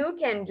what you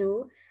can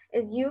do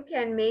is you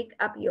can make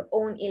up your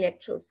own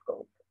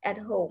electroscope at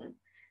home.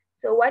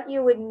 So what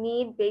you would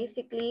need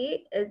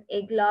basically is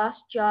a glass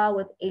jar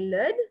with a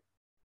lid.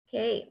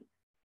 Okay,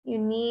 you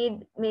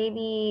need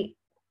maybe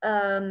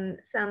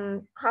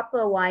some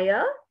copper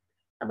wire,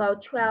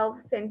 about 12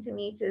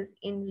 centimeters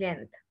in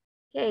length.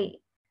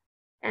 Okay,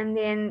 and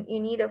then you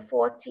need a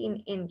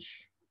 14-inch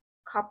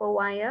copper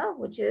wire,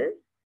 which is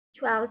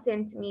 12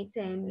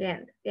 centimeter in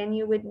length. Then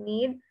you would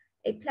need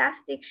a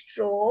plastic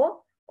straw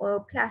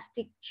or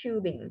plastic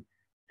tubing.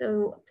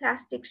 So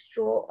plastic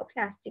straw or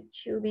plastic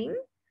tubing.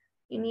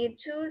 You need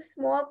 2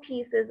 small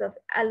pieces of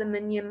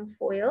aluminum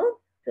foil.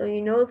 So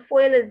you know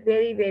foil is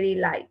very, very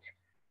light.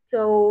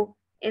 So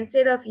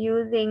instead of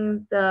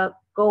using the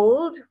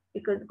gold,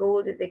 because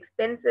gold is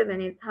expensive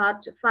and it's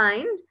hard to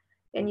find,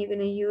 then you're going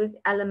to use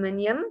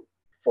aluminum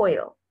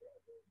foil.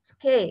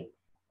 Okay,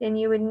 then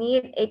you would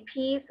need a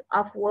piece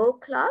of wool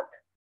cloth.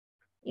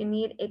 You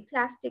need a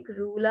plastic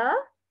ruler,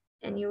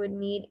 and you would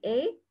need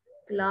a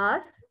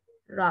glass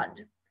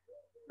rod.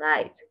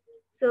 Right.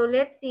 So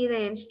let's see the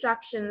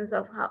instructions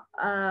of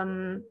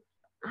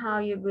how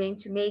you're going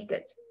to make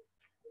it.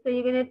 So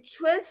you're going to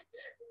twist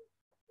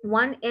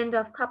one end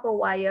of copper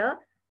wire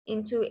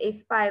into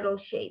a spiral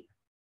shape,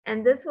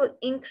 and this will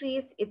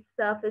increase its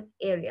surface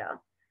area.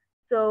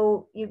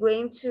 So you're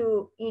going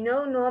to, you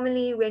know,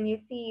 normally when you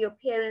see your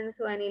parents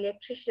or an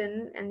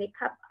electrician and they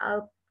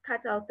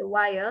cut out the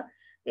wire,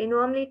 they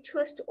normally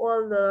twist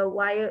all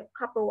the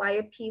copper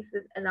wire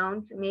pieces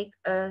around to make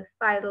a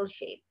spiral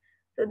shape.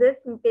 So this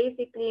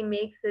basically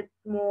makes it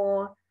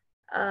more,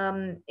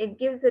 it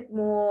gives it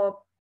more,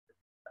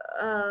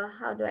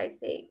 how do I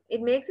say?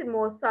 It makes it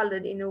more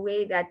solid in a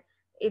way that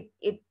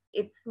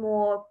it's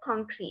more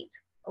concrete.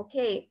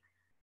 Okay.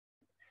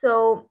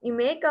 So you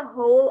make a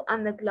hole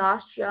on the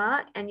glass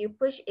jar and you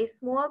push a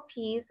small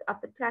piece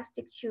of the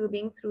plastic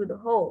tubing through the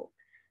hole.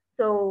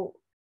 So,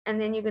 and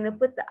then you're going to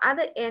put the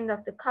other end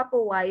of the copper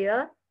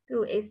wire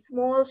through a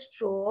small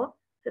straw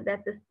so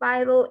that the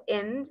spiral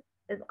end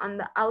is on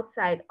the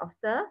outside of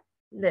the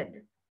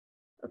lid.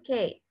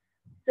 Okay,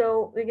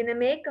 so we're going to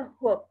make a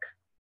hook.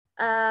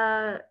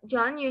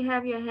 John, you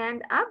have your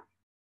hand up.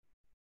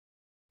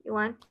 You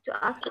want to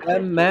ask a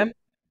question? Ma'am?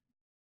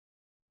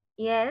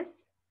 Yes.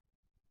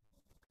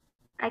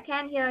 I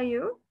can't hear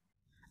you.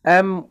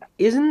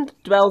 Isn't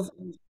 12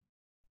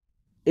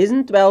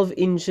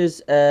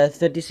 inches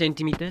 30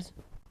 centimeters?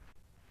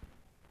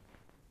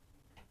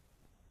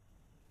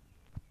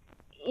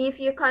 If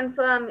you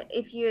confirm,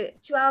 if you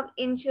 12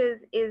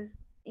 inches is,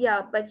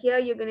 yeah, but here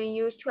you're going to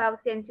use 12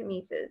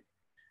 centimeters.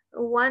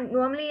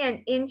 Normally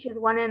an inch is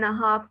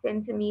 1.5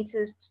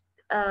 centimeters.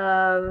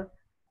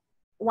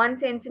 1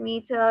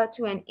 centimeter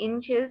to an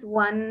inch is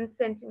 1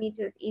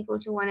 centimeter is equal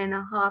to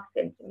 1.5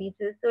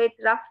 centimeters. So it's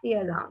roughly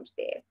around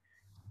there.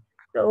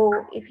 So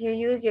if you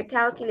use your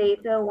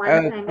calculator,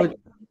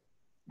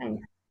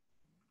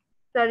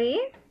 sorry?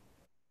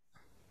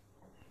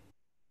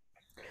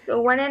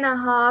 So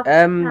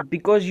 1.5.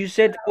 Because you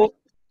said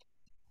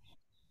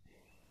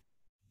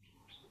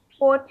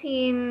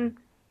 14,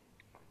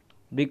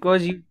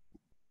 Because you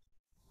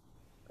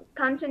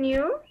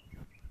continue.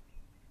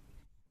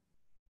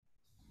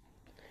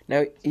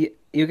 now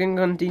you can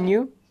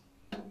continue.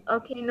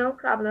 Okay, no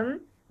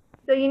problem.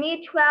 So you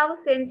need 12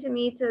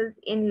 centimeters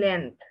in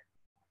length.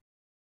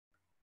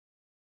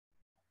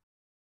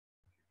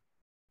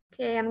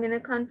 Okay, I'm going to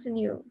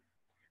continue.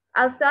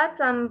 I'll start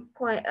from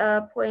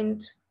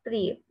point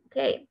 3.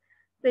 Okay,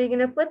 so you're going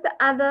to put the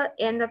other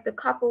end of the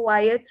copper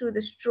wire through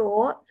the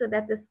straw so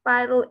that the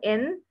spiral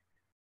end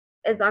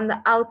is on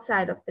the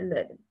outside of the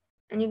lid.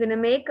 And you're going to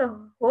make a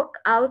hook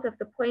out of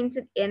the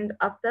pointed end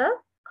of the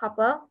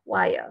copper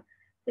wire.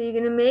 So you're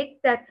going to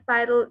make that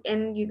spiral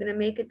end, you're going to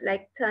make it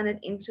like turn it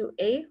into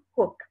a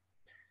hook.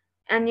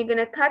 And you're going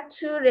to cut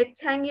 2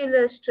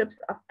 rectangular strips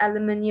of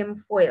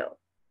aluminum foil.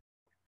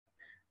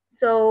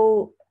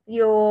 So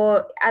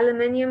your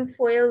aluminum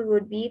foil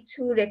would be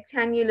 2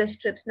 rectangular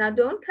strips. Now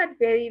don't cut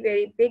very,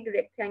 very big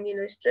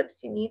rectangular strips.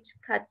 You need to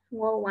cut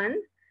small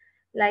ones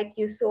like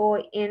you saw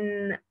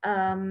in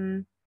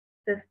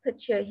this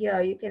picture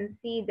here. You can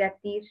see that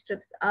these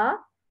strips are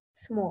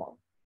small.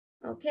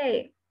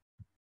 Okay.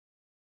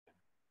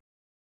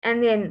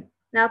 And then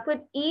now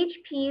put each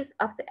piece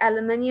of the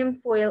aluminum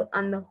foil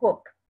on the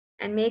hook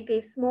and make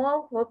a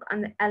small hook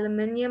on the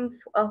aluminum,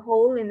 a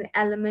hole in the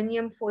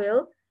aluminum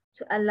foil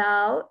to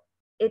allow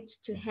it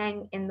to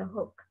hang in the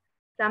hook.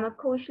 Sama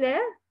Kushle,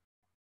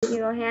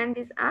 your hand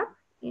is up.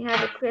 You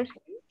have a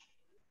question?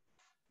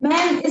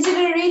 Ma'am, is it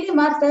really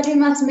must that we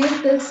must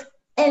make this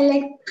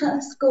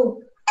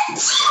electroscope?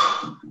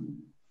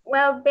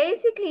 Well,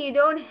 basically you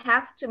don't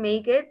have to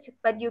make it,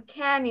 but you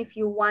can if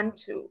you want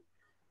to.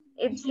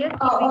 It's just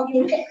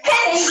okay.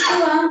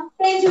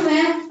 Thank you,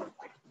 ma'am.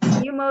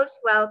 You're most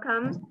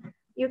welcome.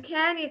 You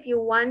can if you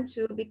want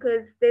to,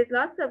 because there's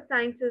lots of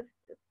scientists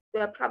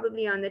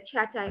probably on the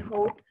chat, I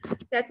hope,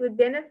 that would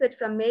benefit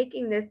from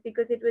making this,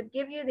 because it would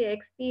give you the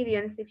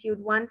experience if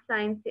you'd want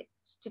science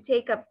to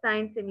take up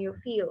science in your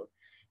field.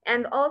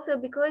 And also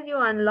because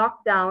you're on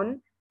lockdown,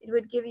 it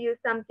would give you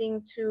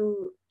something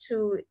to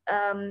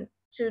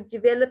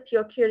develop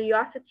your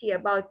curiosity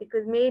about,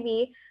 because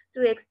maybe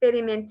through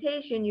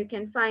experimentation you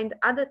can find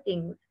other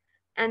things.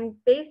 And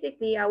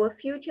basically our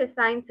future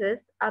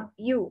scientists are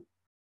you,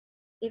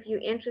 if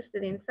you're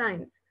interested in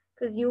science,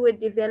 because you would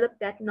develop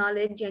that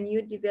knowledge and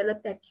you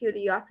develop that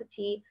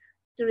curiosity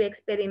through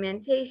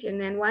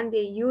experimentation, and one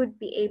day you would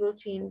be able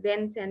to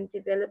invent and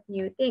develop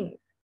new things.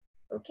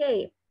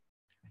 Okay,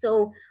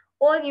 so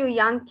all you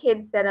young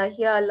kids that are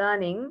here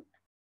learning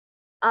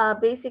are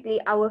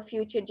basically our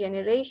future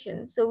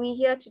generation. So we're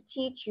here to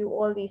teach you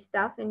all these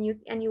stuff, and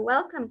you're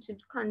welcome to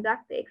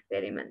conduct the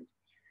experiment.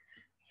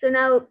 So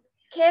now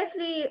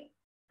carefully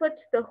put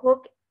the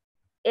hook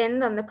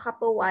end on the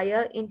copper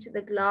wire into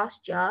the glass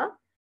jar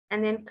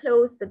and then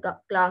close the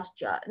glass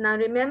jar. Now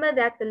remember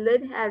that the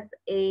lid has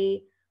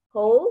a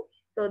hole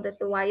so that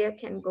the wire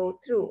can go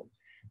through.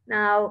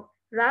 Now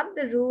rub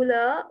the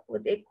ruler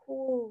with a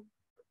cool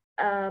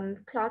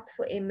cloth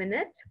for a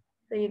minute.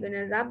 So you're going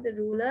to rub the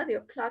ruler,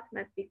 your cloth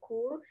must be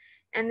cool,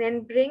 and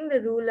then bring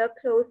the ruler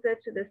closer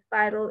to the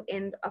spiral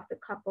end of the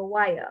copper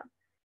wire.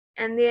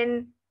 And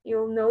then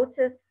you'll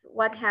notice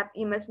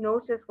you must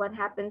notice what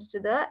happens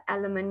to the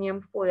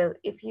aluminum foil.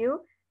 If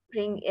you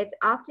bring it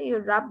after you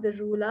rub the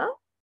ruler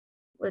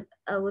with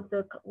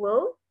the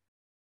wool,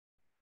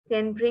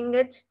 then bring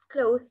it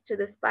close to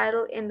the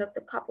spiral end of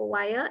the copper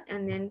wire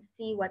and then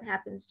see what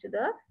happens to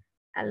the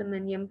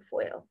aluminum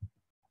foil.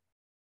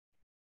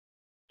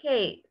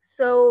 Okay,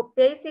 so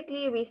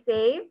basically we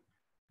say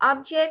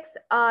objects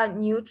are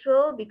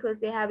neutral because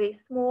they have a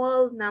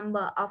small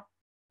number of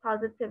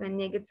positive and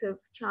negative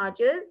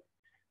charges.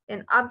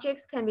 Then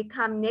objects can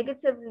become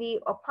negatively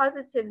or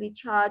positively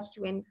charged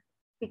when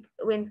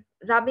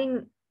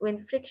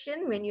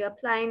friction, when you're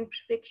applying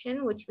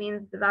friction, which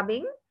means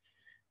rubbing,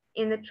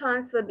 in the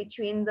transfer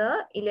between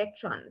the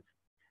electrons.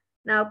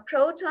 Now,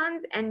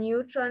 protons and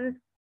neutrons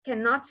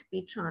cannot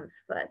be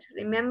transferred.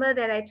 Remember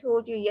that I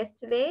told you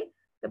yesterday,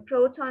 the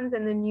protons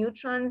and the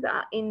neutrons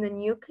are in the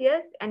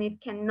nucleus and it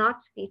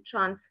cannot be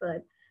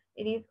transferred.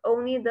 It is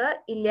only the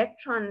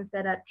electrons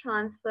that are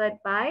transferred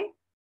by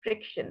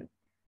friction.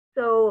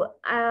 So,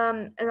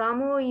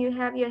 Ramu, you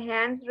have your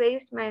hands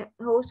raised. My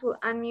host will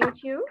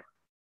unmute you.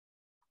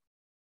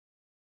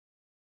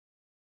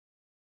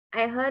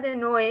 I heard a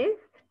noise.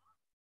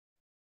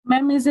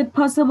 Ma'am, is it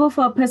possible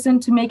for a person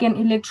to make an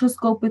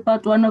electroscope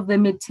without one of the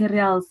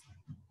materials?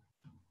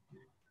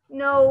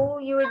 No,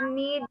 you would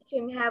need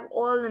to have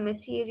all the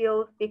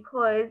materials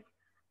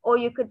or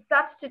you could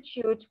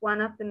substitute one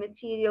of the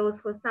materials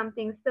for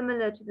something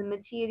similar to the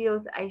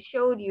materials I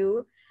showed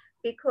you,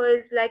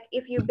 because like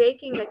if you're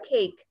baking a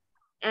cake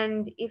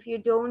and if you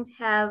don't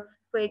have,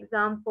 for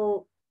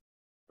example,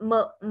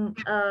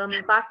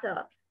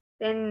 butter,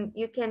 then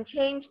you can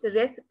change the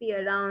recipe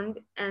around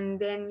and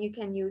then you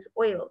can use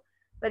oil.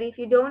 But if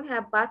you don't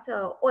have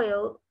butter or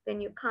oil,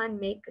 then you can't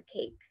make a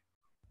cake.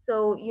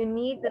 So you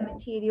need the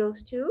materials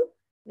to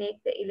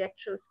make the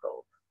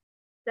electroscope.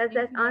 Does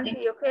that answer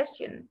your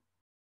question?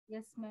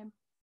 Yes, ma'am.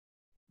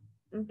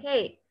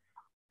 Okay.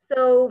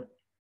 So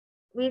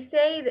we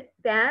say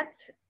that,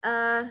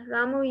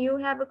 Ramu, you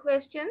have a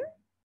question?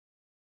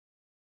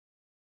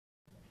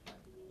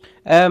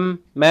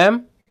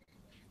 Ma'am,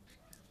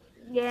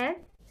 Yes.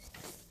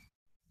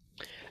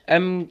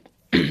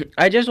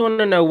 I just want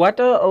to know what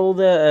are all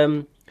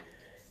the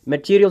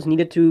materials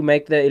needed to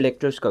make the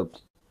electroscope?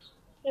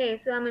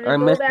 Okay, so I'm going I to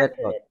go missed back that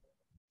to part. it.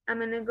 I'm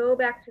going to go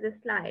back to the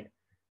slide.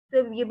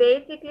 So you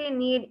basically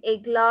need a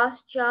glass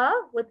jar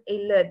with a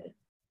lid.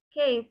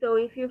 Okay, so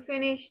if you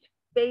finished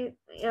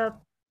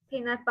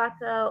peanut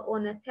butter or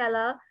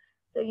Nutella,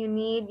 so you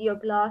need your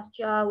glass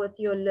jar with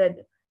your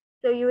lid.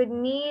 So you would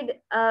need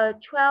a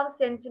 12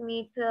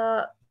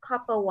 centimeter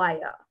copper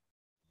wire.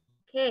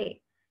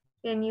 Okay,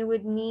 then you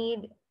would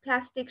need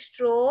plastic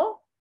straw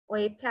or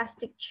a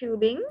plastic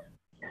tubing.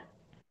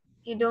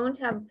 If you don't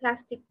have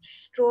plastic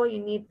straw, you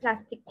need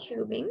plastic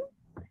tubing.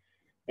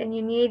 Then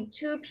you need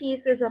 2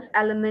 pieces of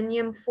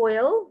aluminium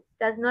foil.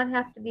 Does not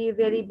have to be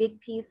very big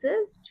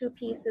pieces, 2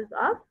 pieces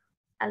of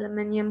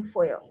aluminium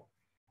foil.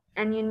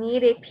 And you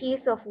need a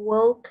piece of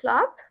wool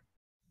cloth.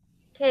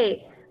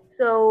 Okay,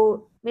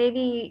 so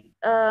maybe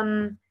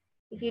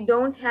if you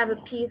don't have a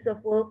piece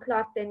of wool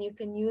cloth, then you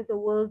can use a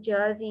wool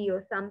jersey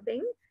or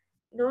something.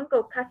 Don't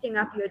go cutting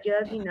up your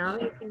jersey now.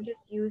 You can just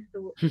use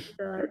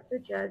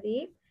the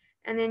jersey.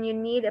 And then you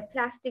need a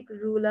plastic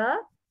ruler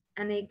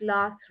and a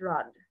glass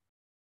rod.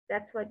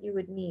 That's what you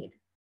would need.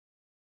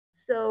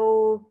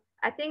 So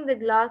I think the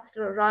glass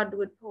rod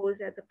would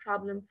pose as a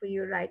problem for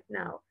you right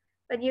now.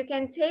 But you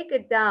can take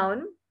it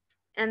down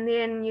and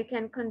then you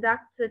can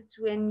conduct it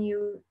when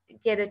you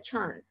get a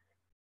chance.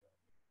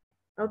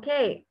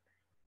 Okay,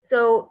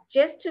 so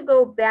just to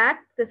go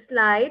back the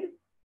slide,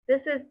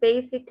 this is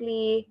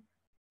basically,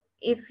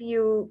 if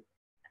you,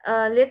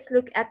 let's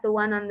look at the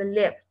one on the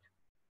left.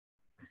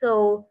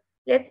 So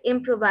let's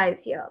improvise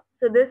here.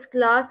 So this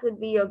glass would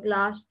be your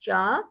glass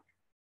jar.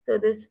 So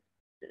this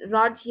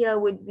rod here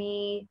would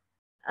be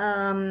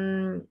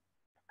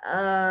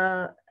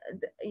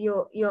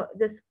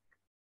this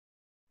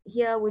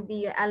here would be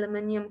your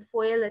aluminium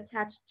foil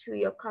attached to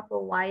your copper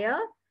wire,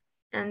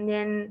 and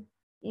then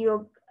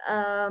your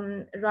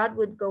rod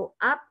would go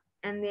up,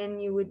 and then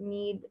you would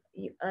need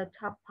a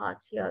top part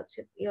here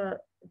to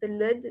the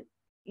lid.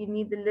 You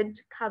need the lid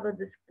to cover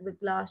the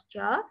glass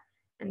jar,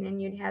 and then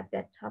you'd have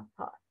that top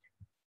part.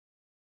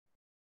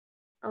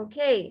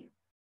 Okay,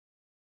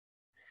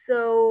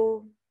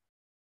 so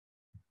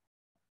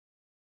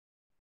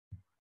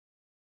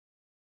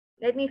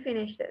let me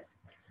finish this.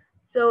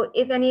 So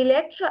if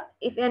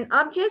an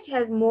object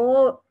has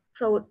more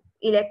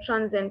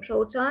electrons than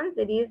protons,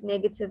 it is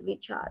negatively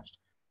charged.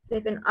 So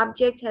if an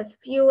object has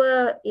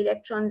fewer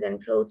electrons than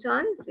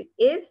protons, it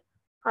is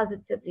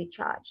positively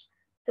charged.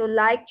 So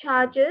like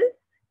charges,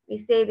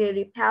 we say they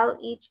repel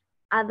each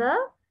other,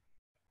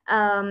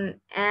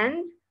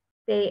 and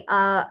they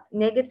are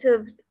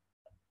negative.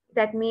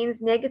 That means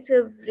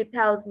negative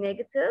repels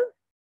negative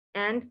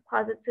and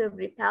positive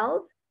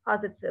repels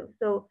positive.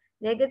 So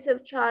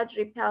negative charge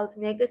repels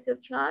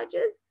negative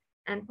charges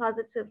and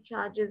positive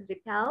charges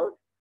repels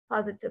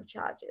positive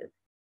charges.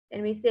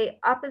 And we say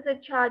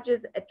opposite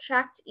charges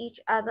attract each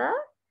other.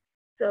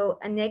 So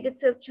a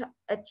negative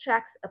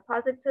attracts a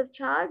positive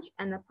charge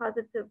and a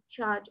positive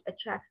charge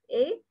attracts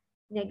a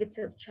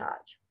negative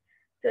charge.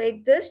 So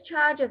a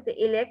discharge of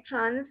the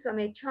electrons from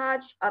a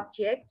charged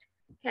object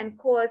can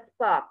cause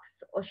sparks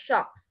or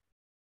shocks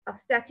of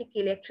static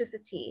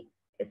electricity,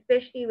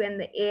 especially when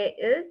the air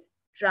is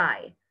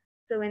dry.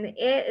 So when the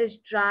air is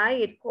dry,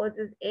 it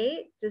causes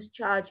a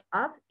discharge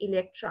of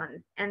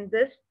electrons. And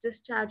this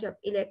discharge of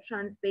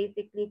electrons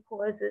basically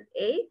causes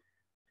a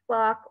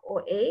spark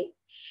or a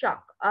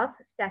shock of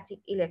static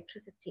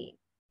electricity.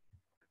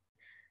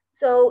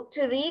 So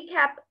to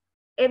recap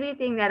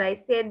everything that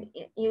I said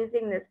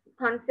using this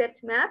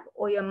concept map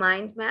or your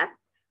mind map,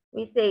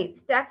 we say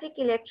static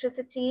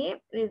electricity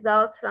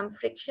results from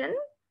friction.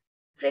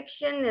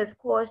 Friction is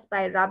caused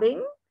by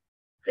rubbing.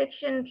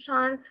 Friction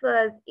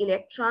transfers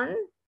electrons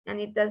and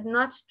it does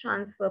not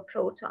transfer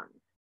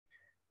protons.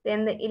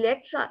 Then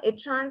it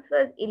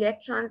transfers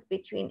electrons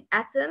between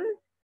atoms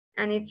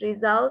and it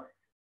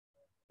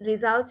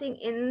resulting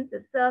in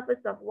the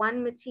surface of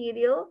one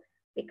material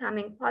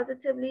becoming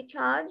positively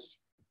charged,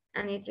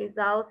 and it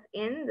results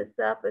in the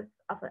surface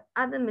of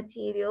another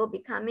material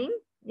becoming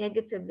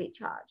negatively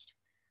charged.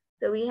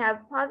 So we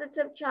have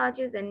positive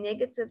charges and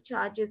negative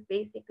charges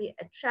basically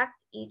attract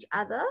each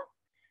other,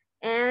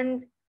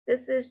 and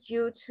this is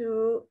due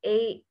to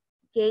a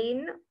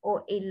gain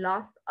or a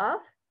loss of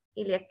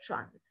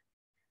electrons.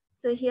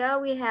 So here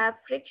we have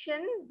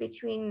friction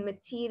between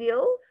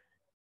materials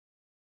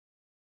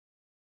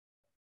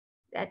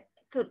that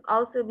could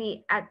also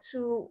be at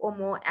 2 or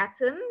more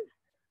atoms.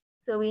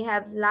 So we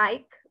have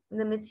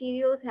the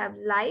materials have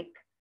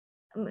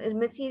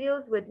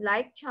materials with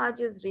like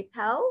charges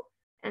repel,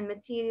 and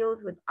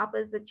materials with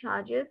opposite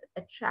charges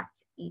attract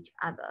each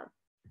other.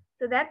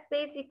 So that's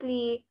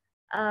basically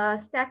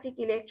static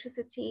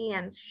electricity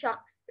and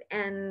shocks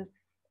and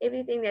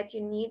everything that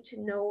you need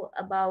to know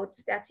about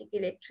static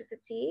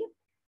electricity.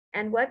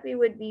 And what we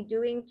would be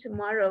doing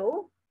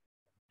tomorrow,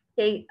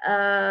 okay,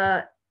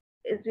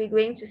 is we're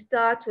going to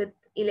start with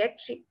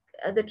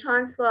the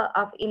transfer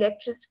of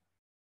energy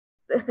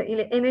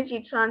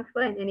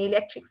transfer in an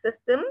electric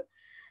system.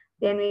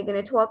 Then we're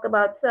going to talk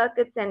about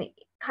circuits and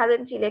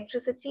current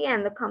electricity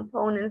and the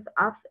components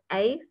of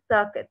a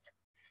circuit.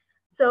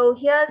 So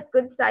here's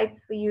good sites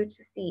for you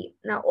to see.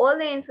 Now, all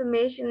the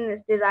information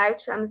is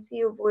derived from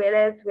CU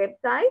Vuela's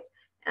website,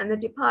 and the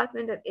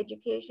Department of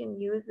Education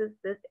uses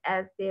this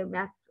as their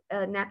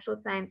natural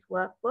science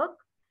workbook.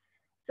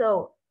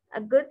 So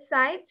a good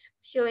site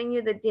showing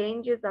you the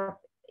dangers of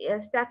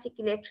static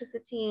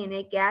electricity in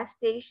a gas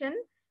station.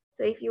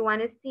 So if you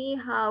want to see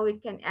how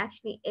it can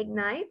actually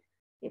ignite,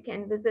 you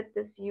can visit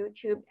this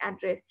YouTube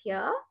address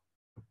here.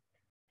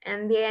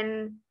 And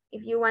then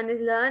if you want to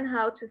learn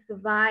how to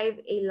survive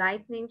a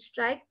lightning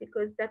strike,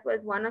 because that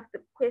was one of the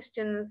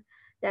questions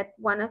that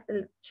one of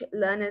the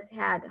learners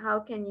had, how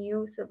can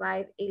you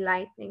survive a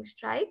lightning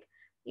strike?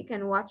 You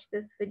can watch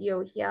this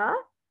video here.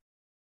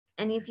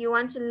 And if you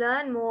want to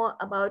learn more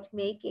about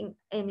making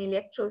an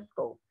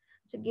electroscope,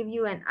 to give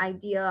you an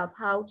idea of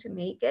how to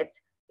make it,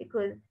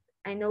 because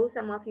I know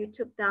some of you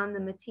took down the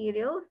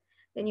materials,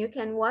 then you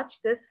can watch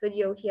this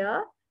video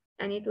here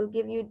and it will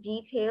give you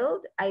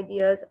detailed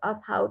ideas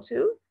of how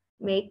to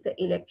make the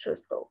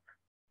electroscope.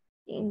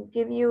 And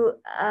give you,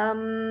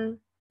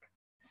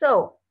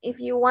 so if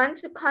you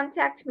want to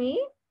contact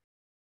me,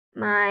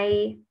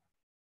 my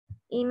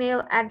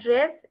email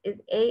address is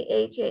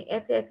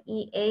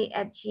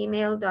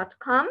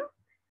ahaffea@gmail.com.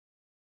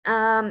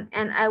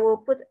 And I will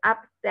put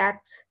up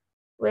that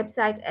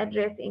website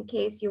address in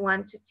case you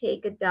want to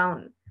take it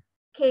down.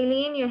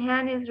 Kayleen, your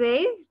hand is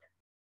raised.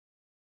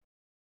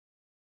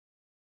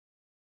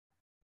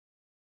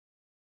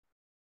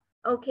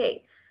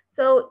 Okay,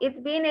 so it's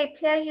been a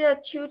pleasure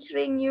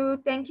tutoring you.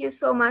 Thank you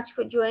so much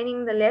for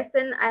joining the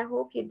lesson. I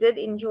hope you did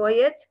enjoy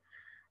it.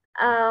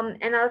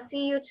 And I'll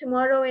see you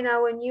tomorrow in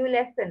our new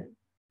lesson.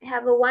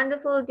 Have a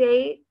wonderful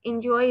day.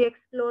 Enjoy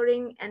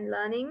exploring and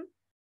learning.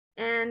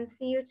 And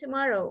see you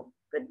tomorrow.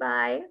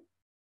 Goodbye.